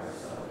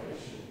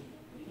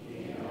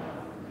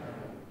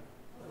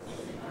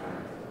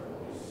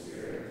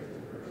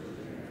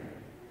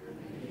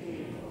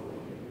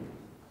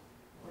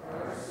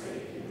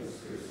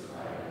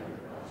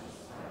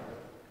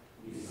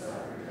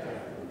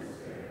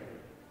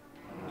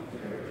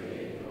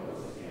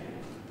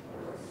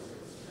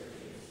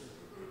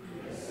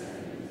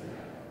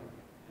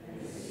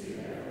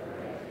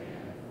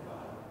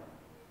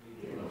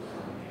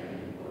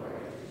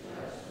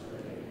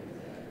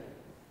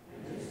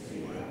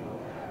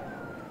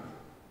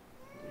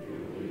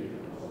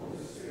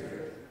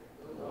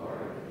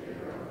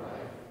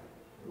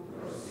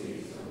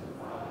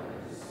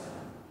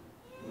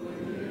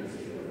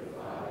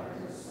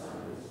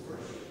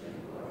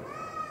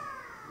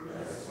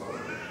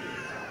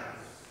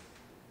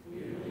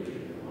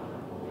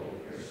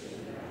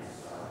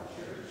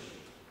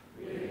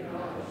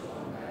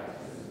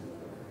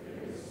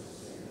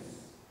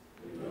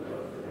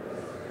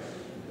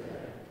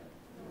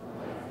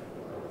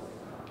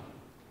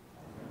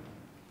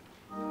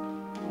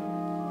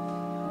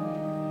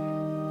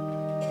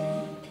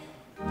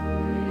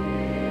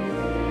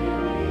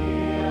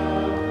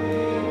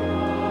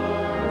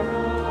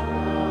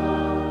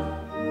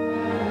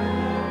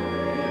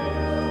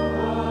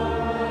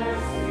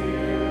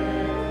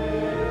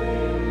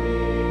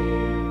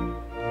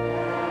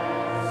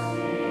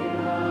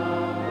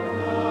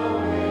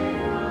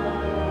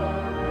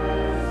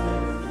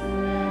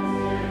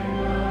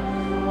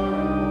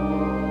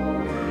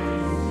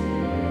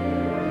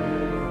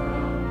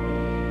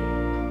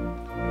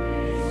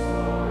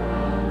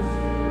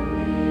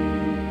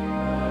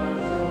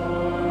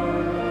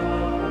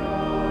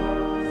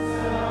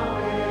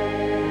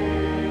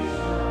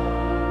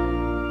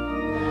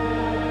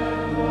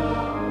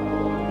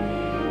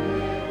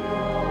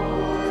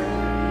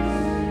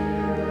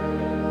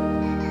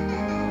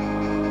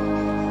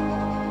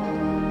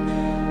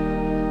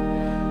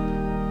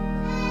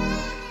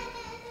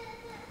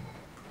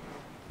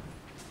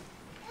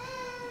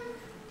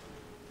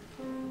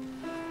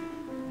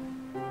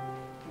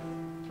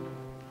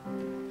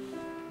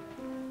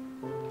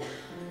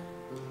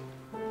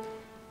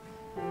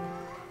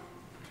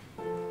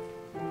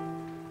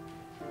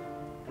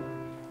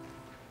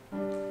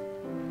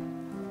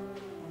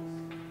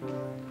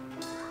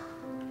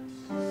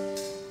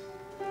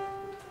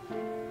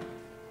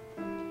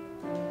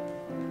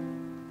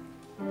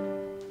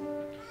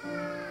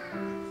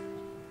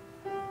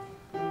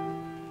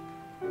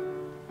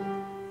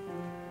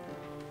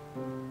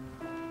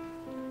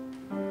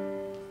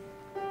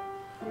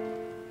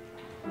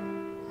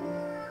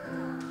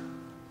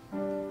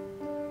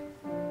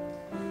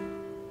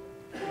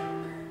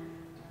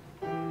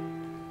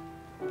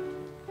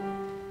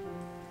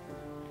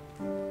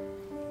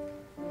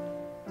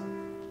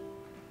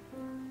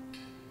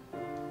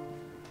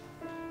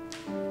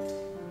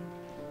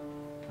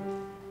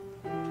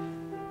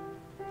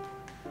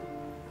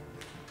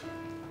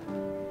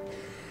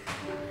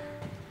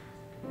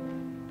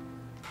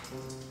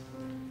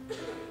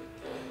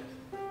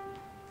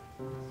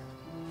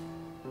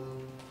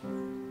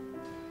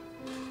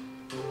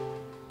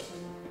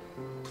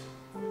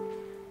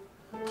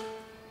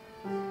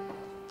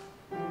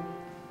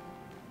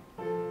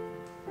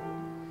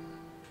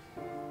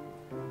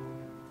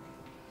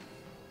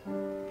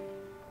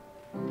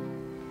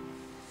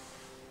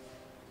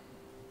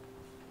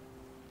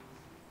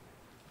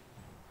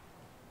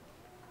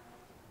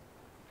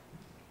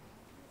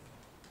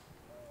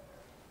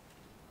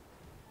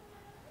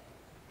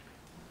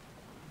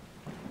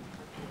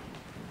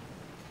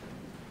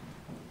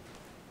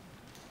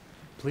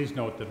Please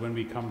note that when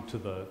we come to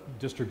the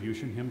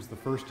distribution hymns, the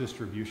first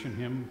distribution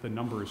hymn, the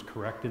number is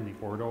correct in the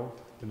ordo.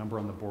 The number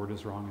on the board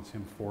is wrong. It's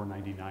hymn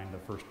 499, the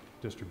first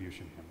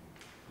distribution hymn.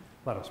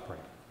 Let us pray.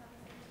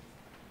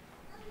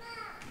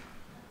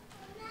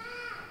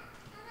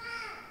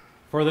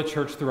 For the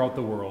church throughout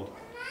the world,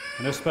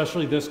 and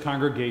especially this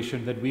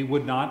congregation, that we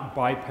would not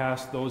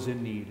bypass those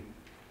in need,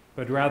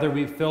 but rather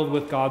be filled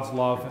with God's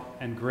love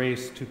and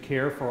grace to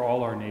care for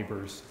all our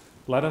neighbors,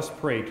 let us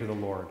pray to the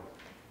Lord.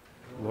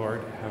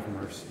 Lord, have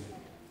mercy.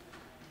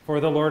 For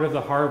the Lord of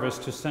the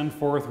harvest to send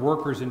forth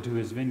workers into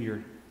his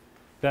vineyard,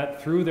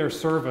 that through their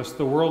service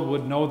the world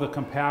would know the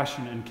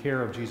compassion and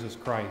care of Jesus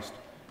Christ,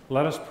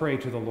 let us pray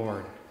to the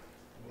Lord.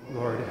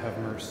 Lord, have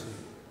mercy.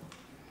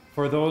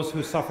 For those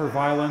who suffer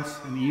violence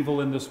and evil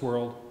in this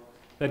world,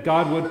 that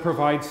God would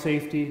provide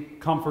safety,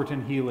 comfort,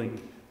 and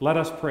healing, let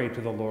us pray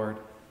to the Lord.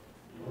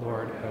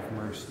 Lord, have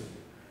mercy.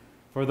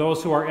 For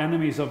those who are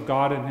enemies of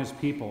God and his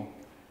people,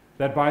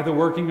 that by the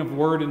working of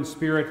word and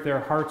spirit their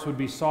hearts would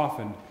be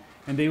softened,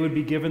 and they would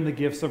be given the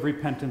gifts of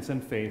repentance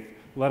and faith,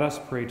 let us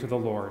pray to the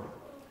Lord.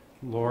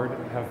 Lord,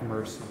 have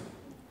mercy.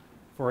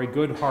 For a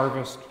good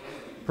harvest,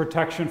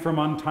 protection from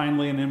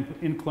untimely and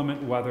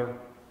inclement weather,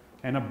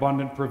 and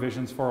abundant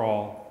provisions for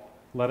all,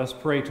 let us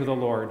pray to the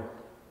Lord.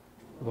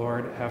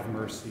 Lord, have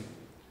mercy.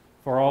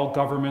 For all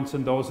governments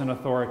and those in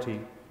authority,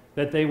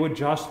 that they would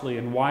justly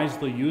and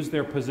wisely use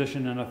their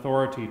position and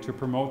authority to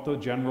promote the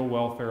general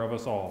welfare of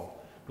us all,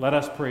 let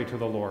us pray to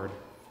the Lord.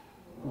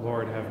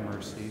 Lord, have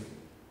mercy.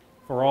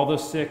 For all the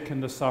sick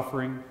and the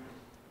suffering,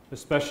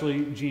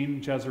 especially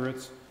Jean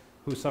Jesuits,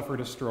 who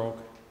suffered a stroke,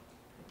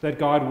 that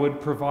God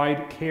would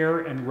provide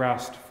care and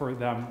rest for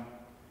them,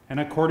 and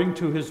according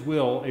to his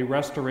will, a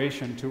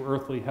restoration to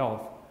earthly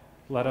health,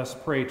 let us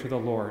pray to the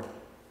Lord.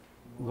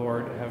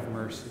 Lord, have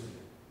mercy.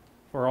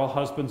 For all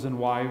husbands and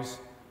wives,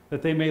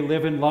 that they may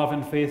live in love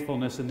and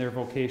faithfulness in their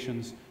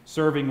vocations,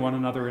 serving one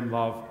another in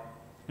love,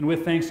 and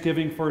with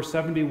thanksgiving for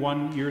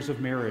 71 years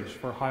of marriage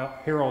for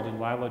Harold and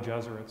Lila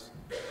Jesuits,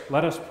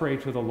 let us pray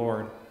to the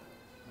Lord.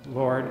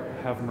 Lord,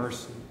 have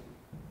mercy.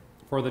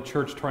 For the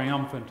church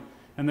triumphant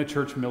and the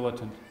church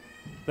militant,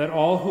 that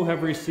all who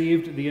have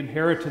received the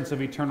inheritance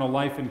of eternal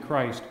life in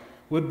Christ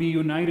would be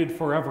united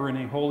forever in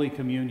a holy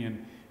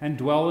communion and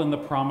dwell in the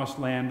promised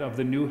land of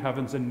the new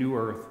heavens and new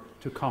earth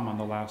to come on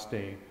the last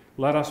day.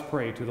 Let us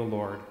pray to the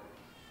Lord.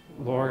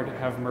 Lord,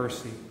 have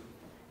mercy.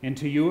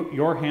 Into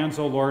your hands,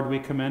 O Lord, we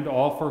commend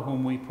all for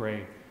whom we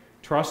pray,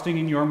 trusting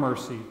in your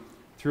mercy,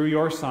 through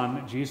your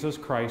Son, Jesus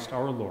Christ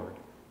our Lord.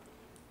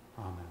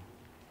 Amen.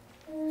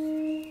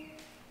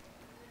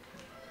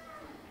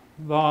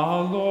 The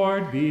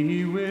Lord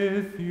be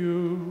with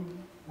you.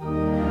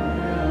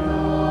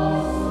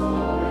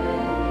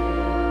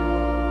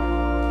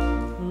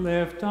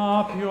 Lift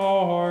up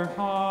your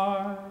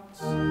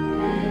hearts.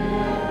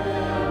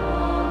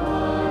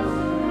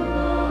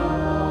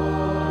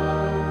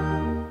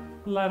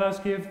 Let us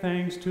give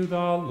thanks to the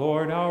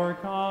Lord our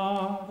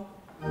God.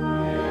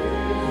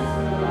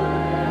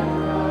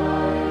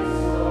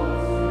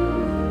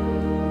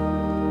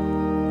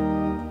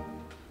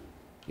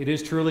 It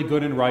is truly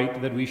good and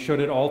right that we should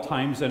at all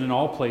times and in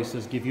all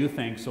places give you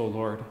thanks, O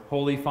Lord,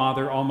 Holy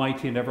Father,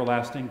 Almighty and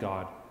everlasting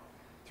God.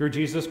 Through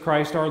Jesus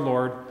Christ our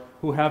Lord,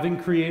 who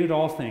having created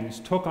all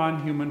things, took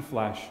on human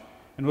flesh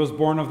and was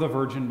born of the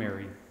Virgin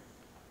Mary.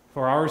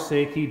 For our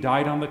sake he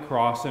died on the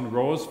cross and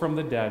rose from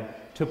the dead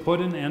to put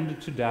an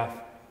end to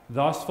death,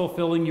 thus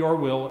fulfilling your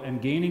will and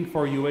gaining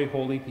for you a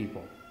holy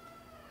people.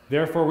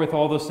 Therefore, with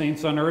all the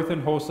saints on earth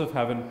and hosts of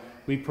heaven,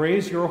 we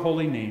praise your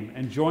holy name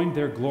and join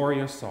their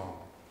glorious song.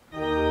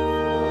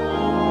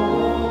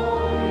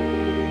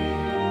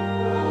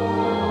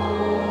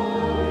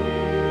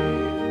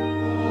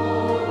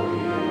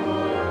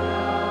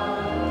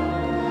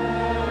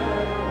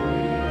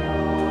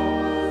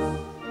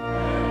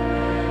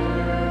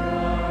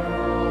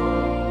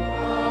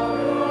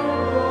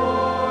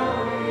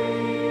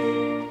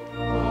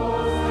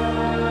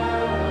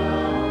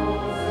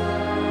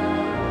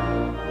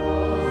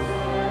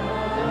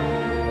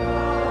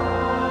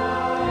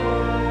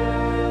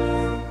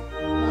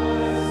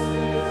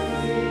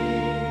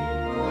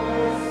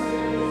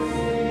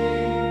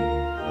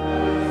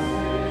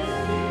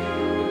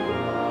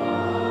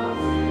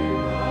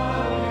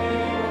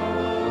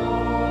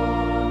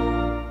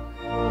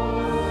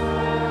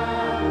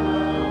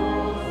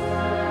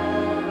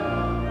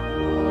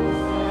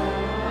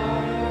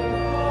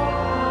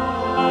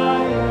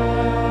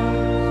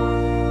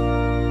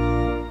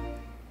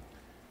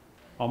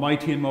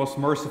 Almighty and most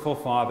merciful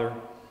Father,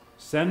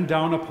 send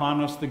down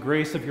upon us the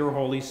grace of your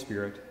Holy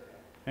Spirit,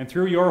 and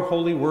through your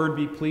holy word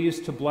be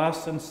pleased to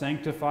bless and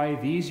sanctify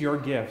these your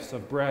gifts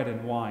of bread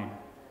and wine,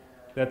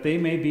 that they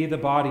may be the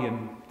body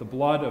and the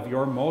blood of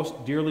your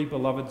most dearly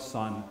beloved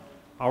Son,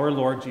 our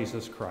Lord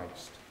Jesus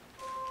Christ.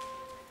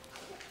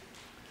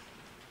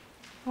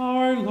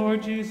 Our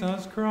Lord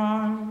Jesus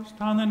Christ,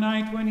 on the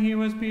night when he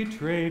was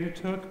betrayed,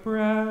 took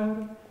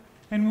bread,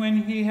 and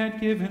when he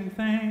had given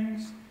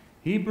thanks,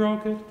 he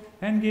broke it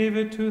and gave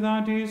it to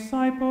the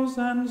disciples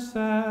and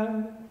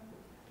said,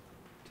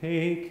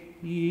 Take,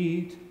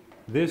 eat,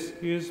 this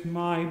is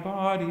my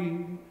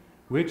body,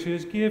 which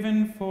is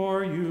given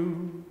for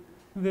you.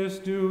 This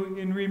do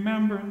in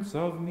remembrance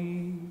of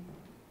me.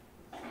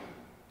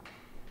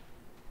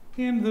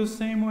 In the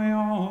same way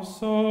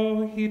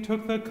also he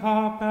took the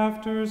cup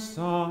after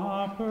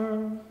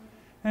supper,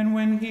 and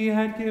when he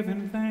had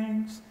given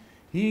thanks,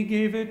 he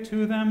gave it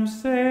to them,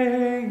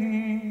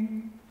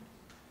 saying,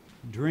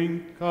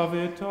 Drink of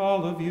it,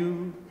 all of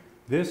you.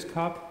 This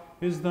cup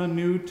is the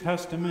New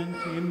Testament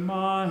in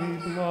my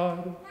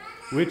blood,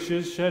 which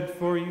is shed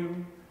for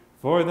you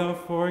for the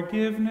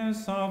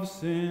forgiveness of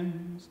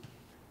sins.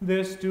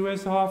 This do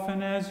as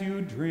often as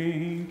you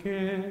drink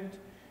it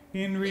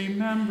in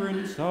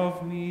remembrance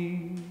of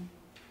me.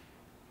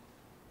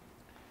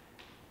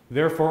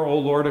 Therefore, O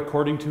Lord,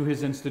 according to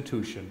his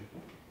institution,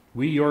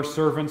 we, your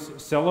servants,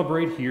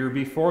 celebrate here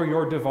before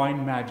your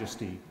divine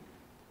majesty,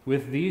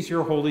 with these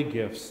your holy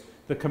gifts,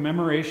 the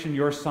commemoration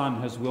your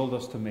Son has willed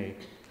us to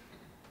make,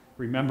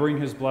 remembering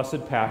his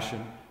blessed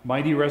passion,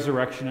 mighty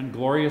resurrection, and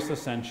glorious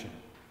ascension.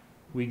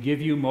 We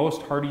give you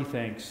most hearty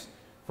thanks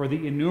for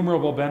the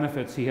innumerable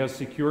benefits he has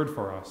secured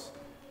for us,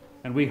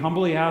 and we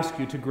humbly ask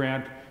you to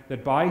grant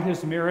that by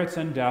his merits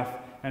and death,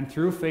 and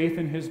through faith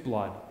in his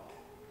blood,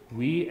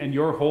 we and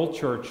your whole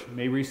church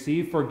may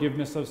receive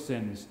forgiveness of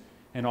sins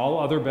and all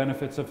other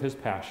benefits of his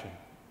passion,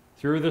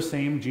 through the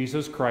same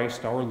Jesus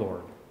Christ our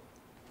Lord.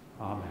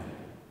 Amen.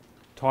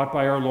 Taught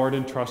by our Lord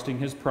and trusting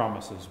his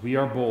promises, we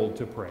are bold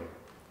to pray.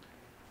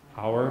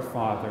 Our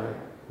Father,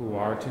 who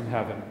art in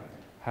heaven,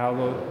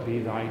 hallowed be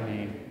thy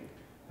name.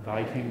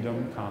 Thy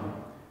kingdom come,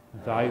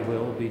 thy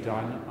will be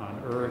done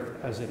on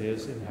earth as it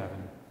is in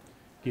heaven.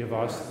 Give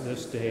us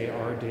this day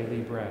our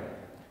daily bread,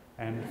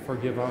 and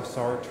forgive us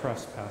our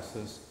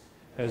trespasses,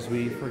 as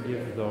we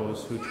forgive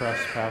those who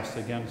trespass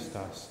against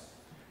us.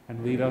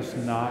 And lead us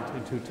not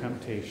into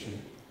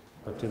temptation,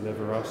 but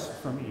deliver us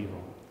from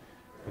evil.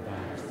 For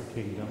thine is the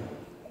kingdom,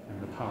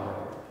 and the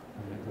power,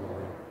 and the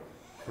glory,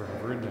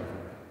 forever and ever.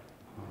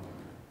 Amen.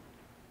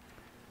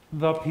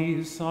 The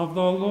peace of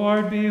the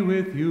Lord be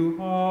with you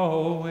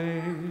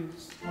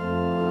always.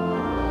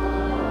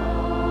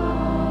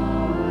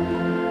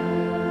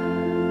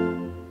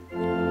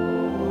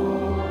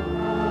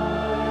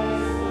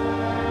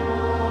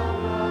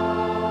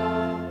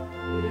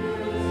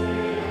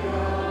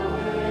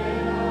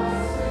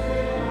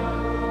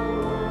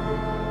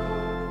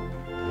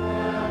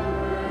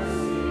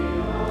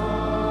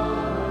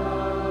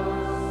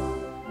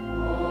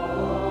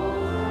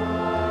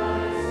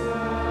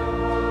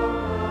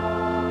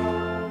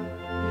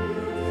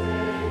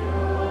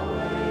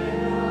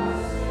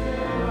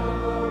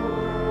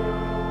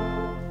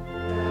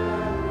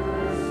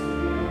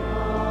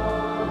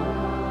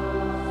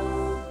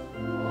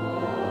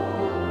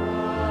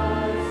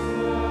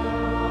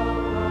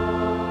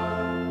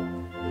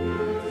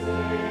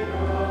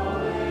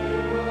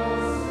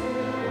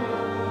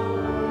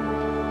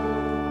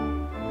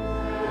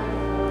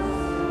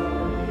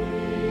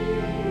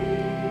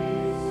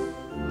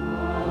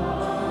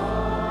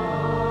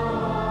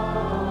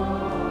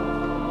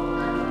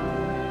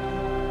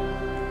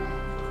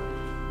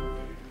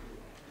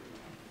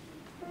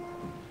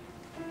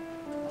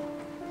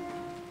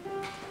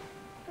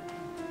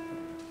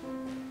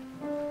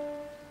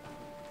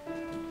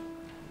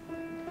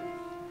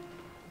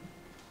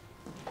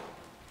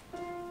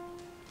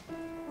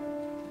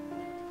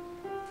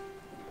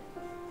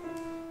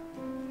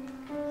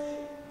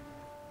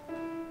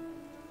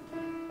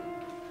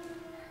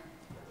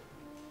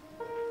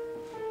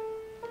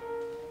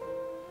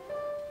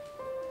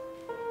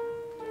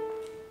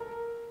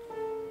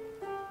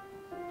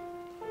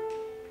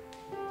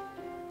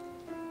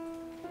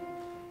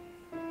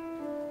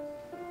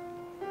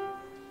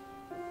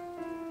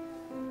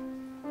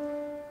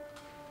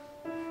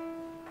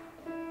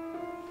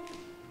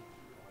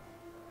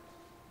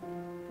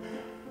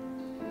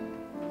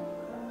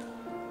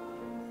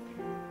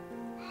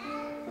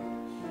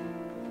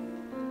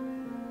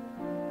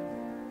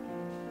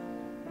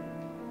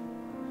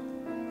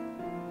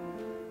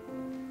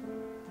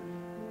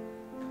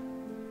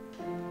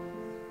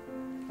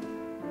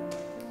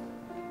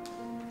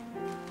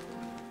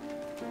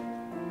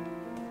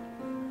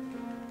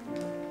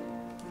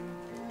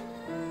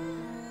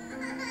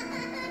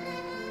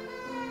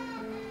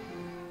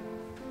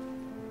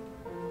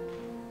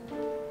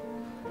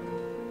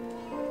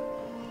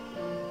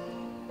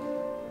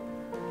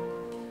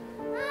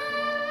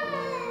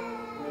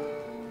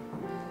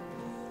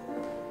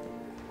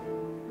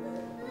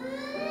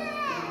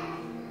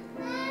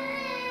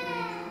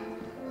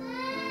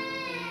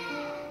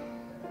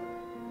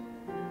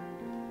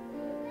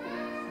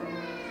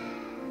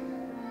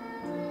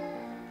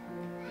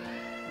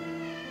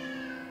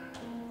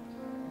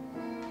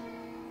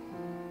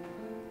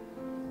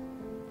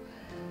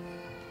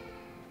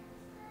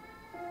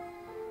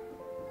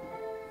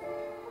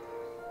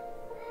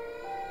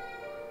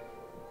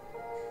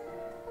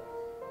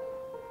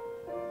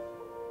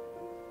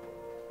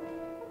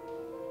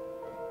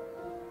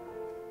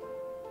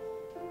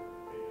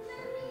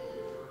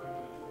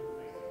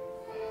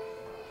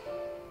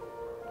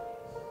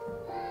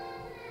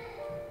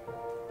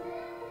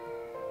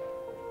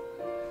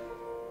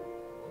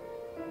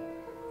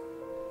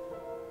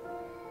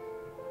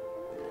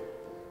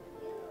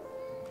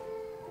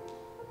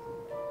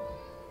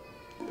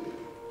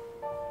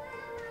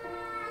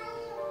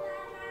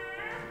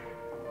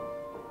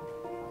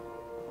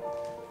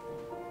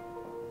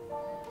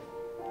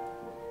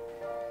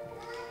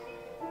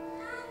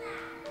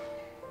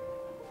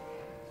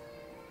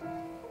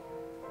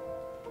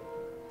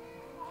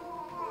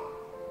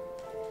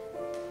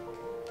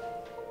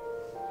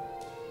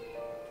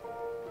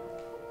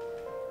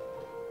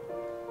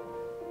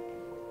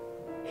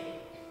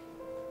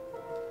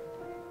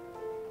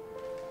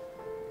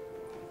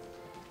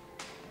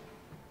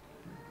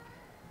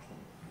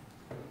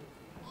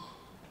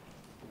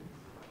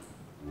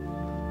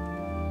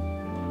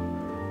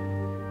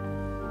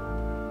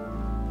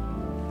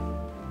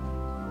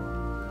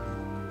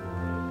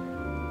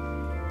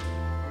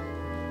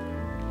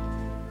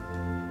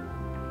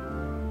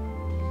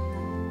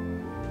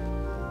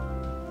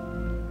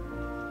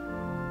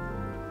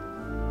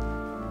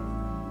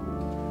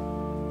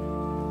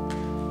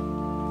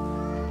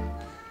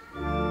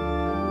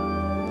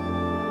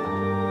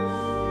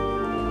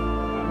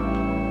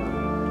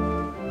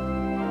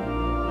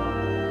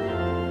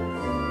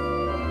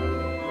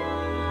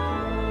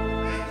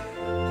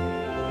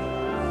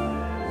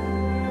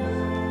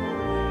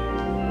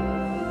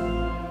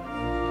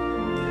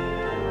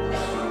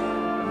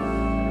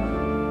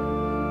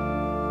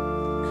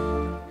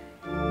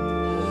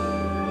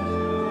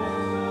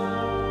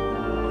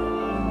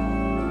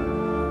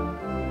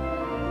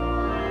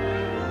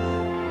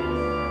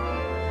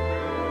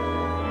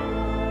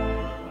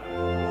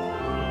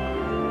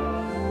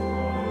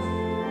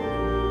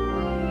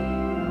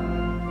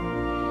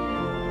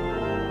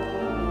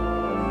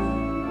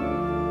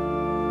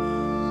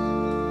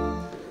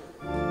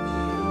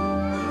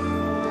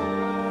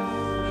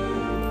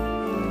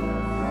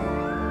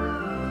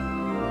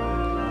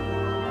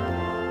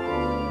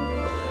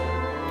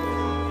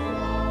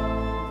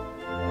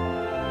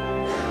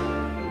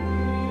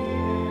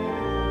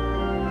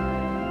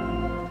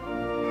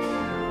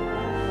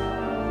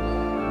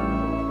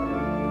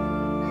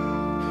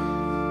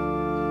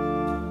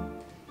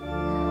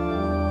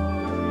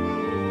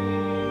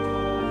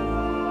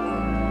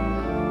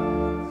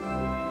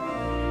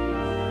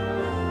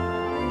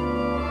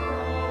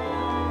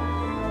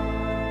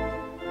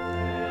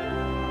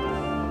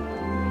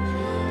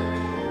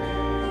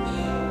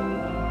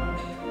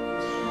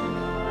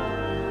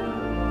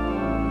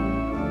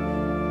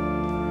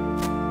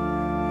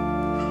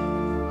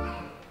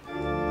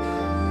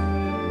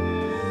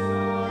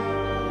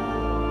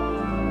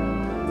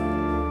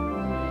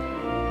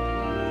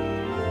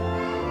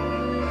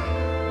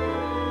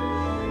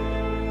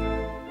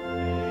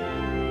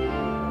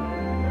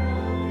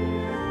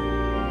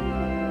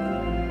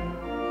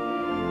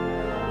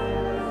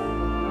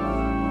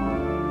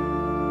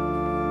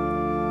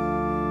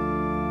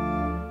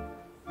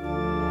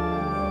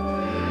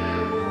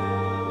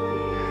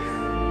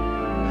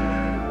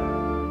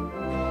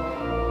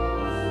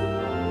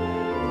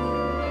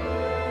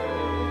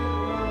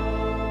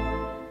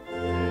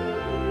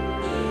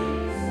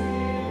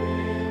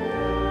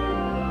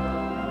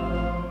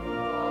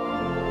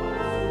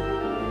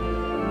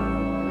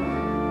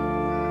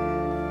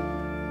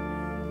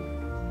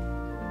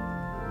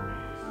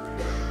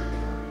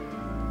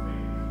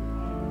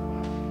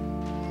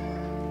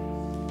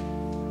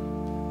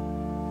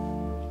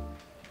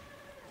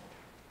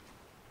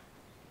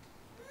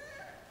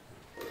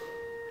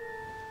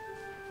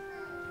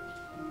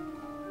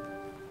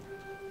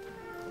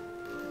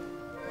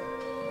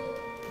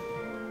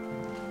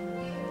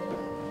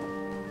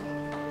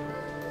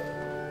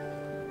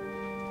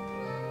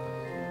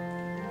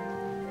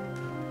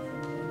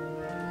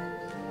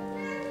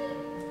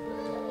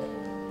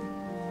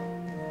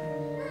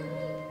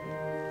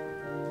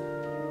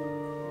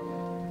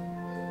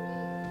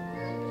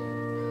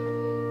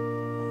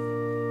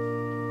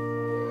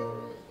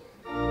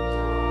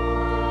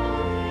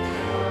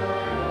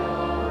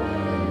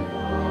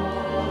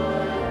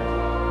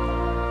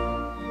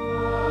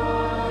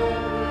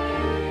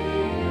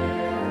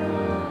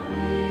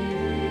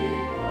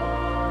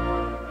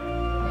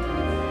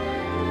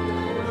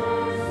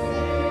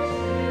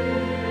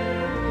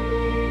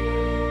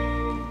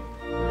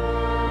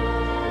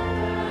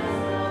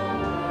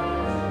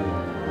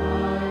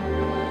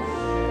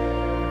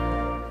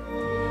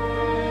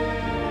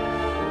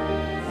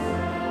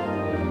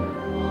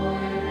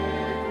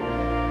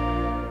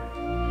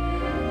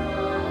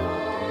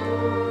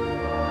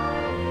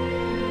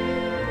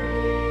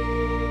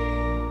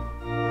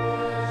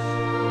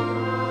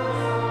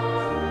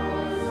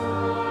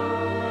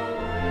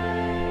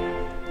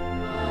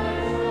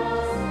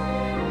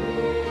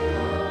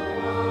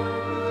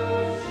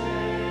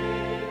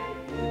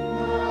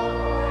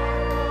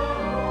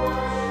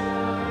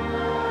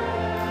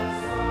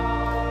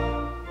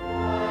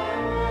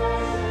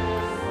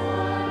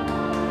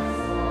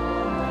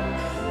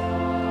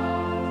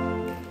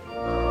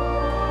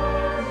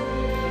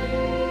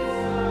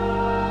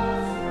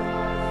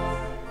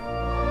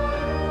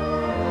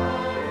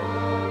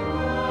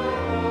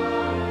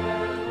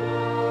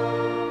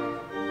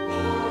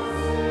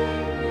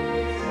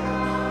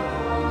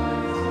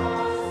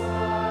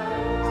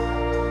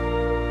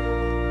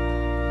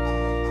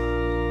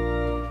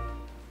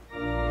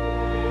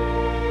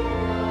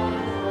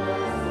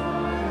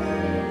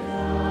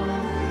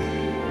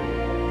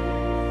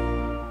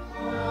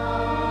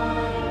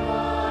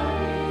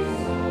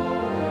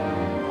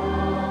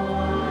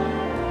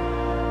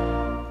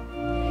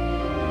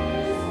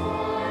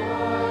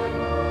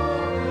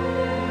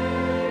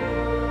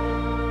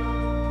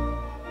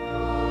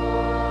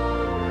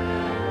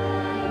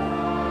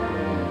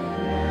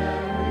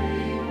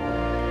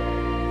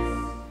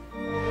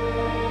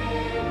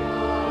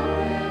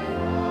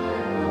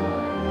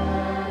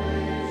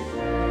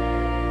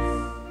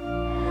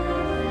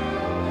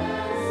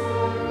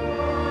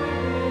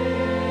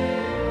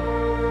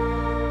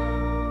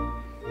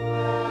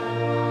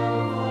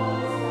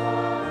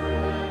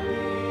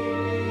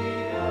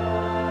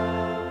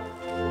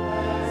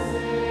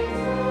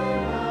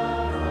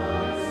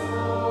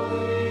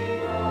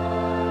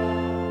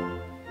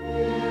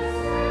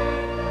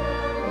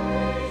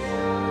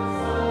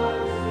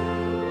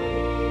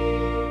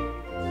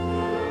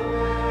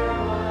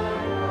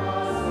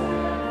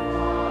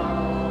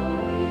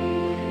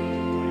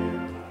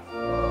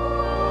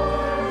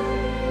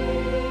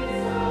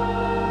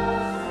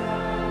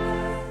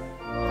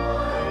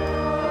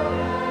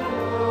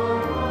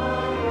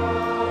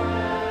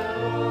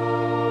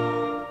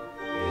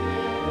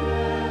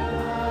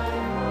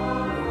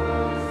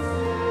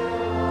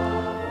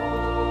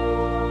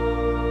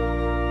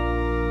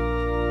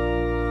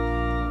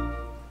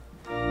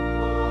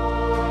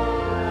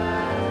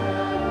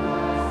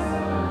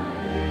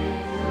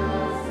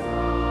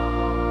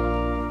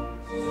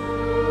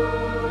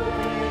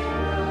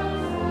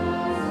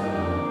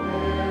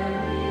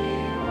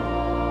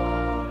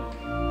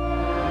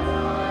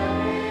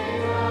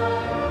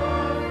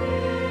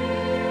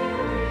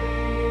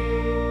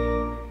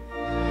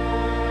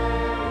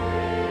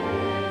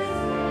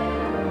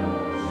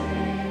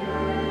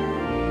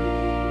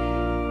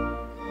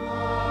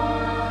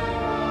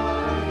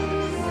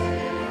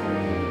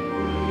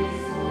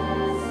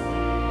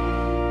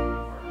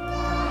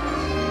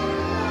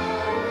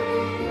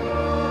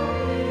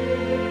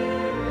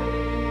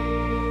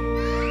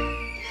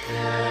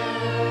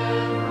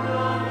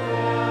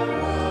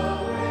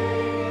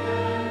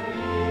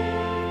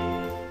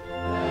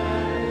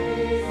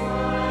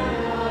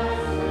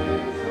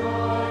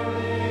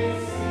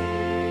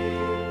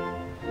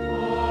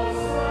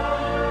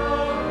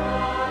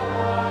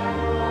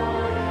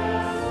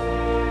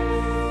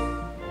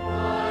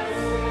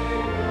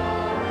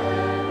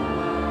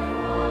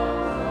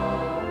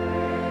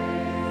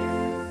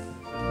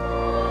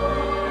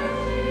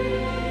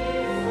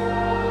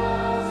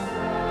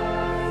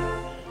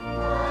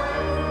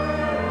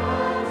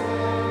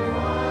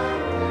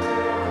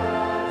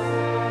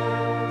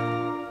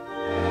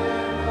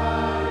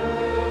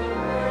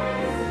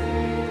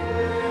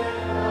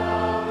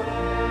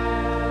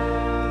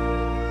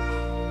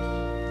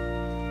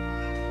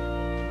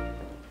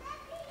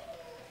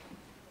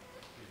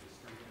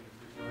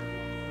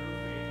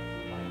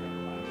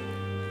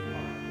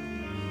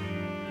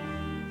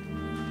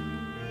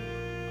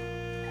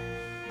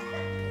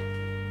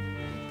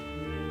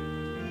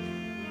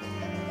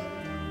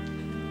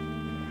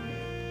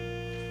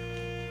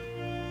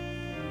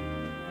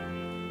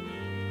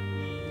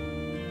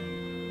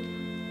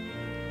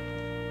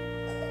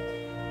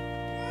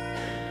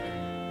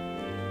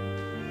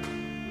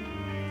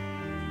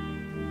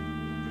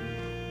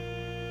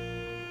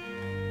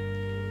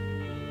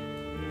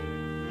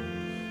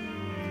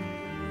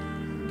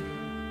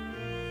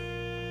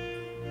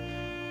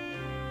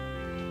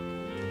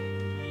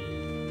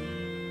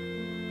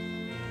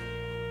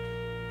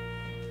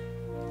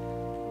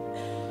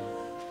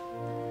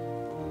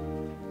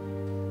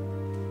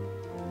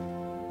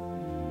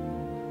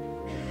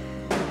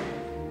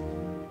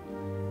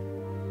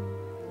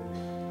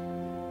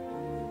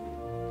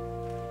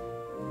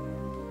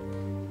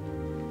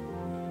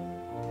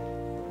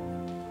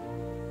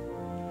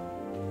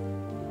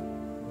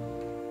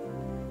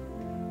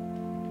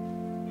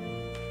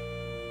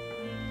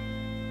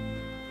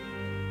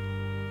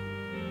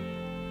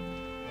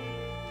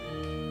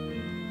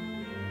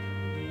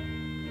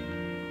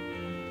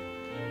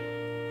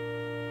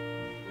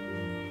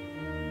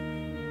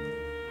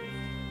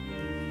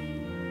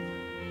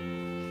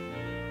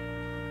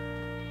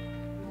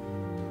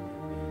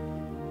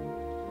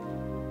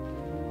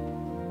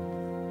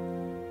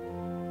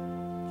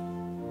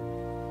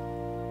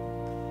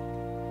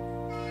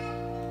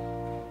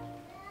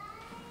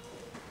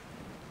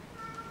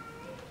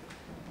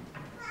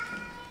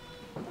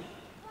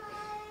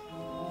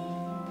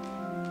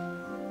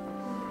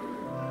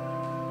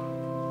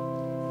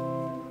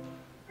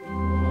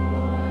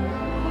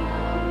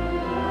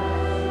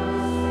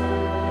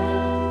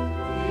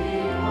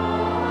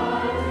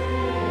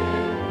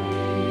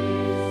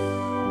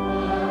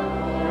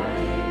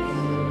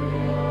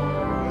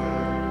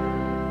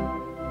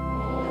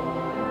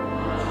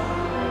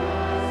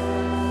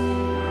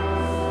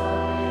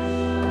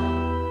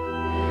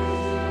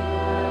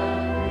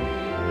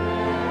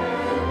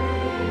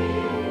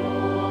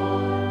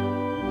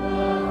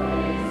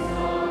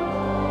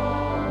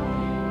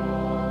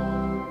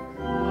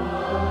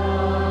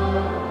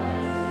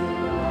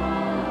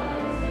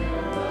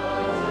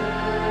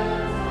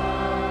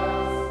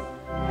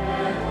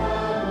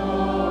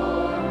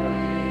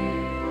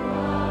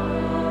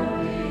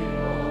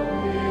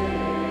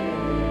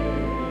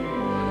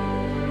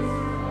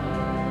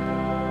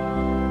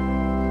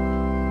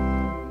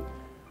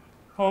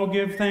 Oh,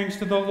 give thanks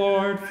to the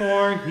Lord,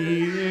 for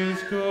he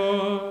is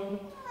good,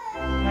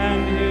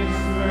 and his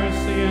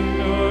mercy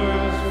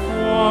endures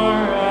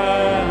forever.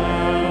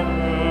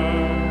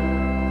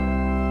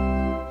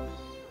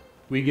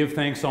 We give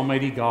thanks,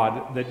 Almighty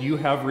God, that you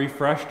have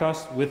refreshed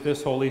us with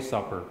this holy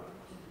supper.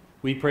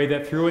 We pray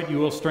that through it you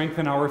will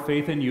strengthen our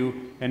faith in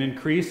you and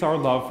increase our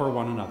love for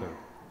one another.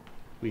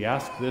 We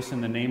ask this in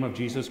the name of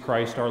Jesus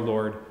Christ our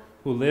Lord,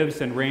 who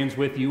lives and reigns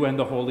with you and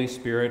the Holy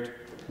Spirit,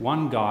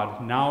 one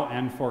God, now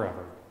and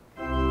forever.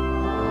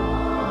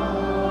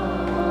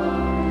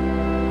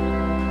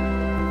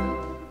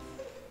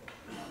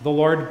 The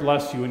Lord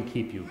bless you and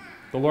keep you.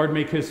 The Lord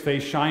make his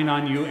face shine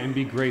on you and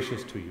be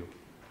gracious to you.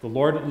 The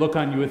Lord look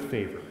on you with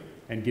favor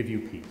and give you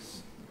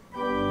peace.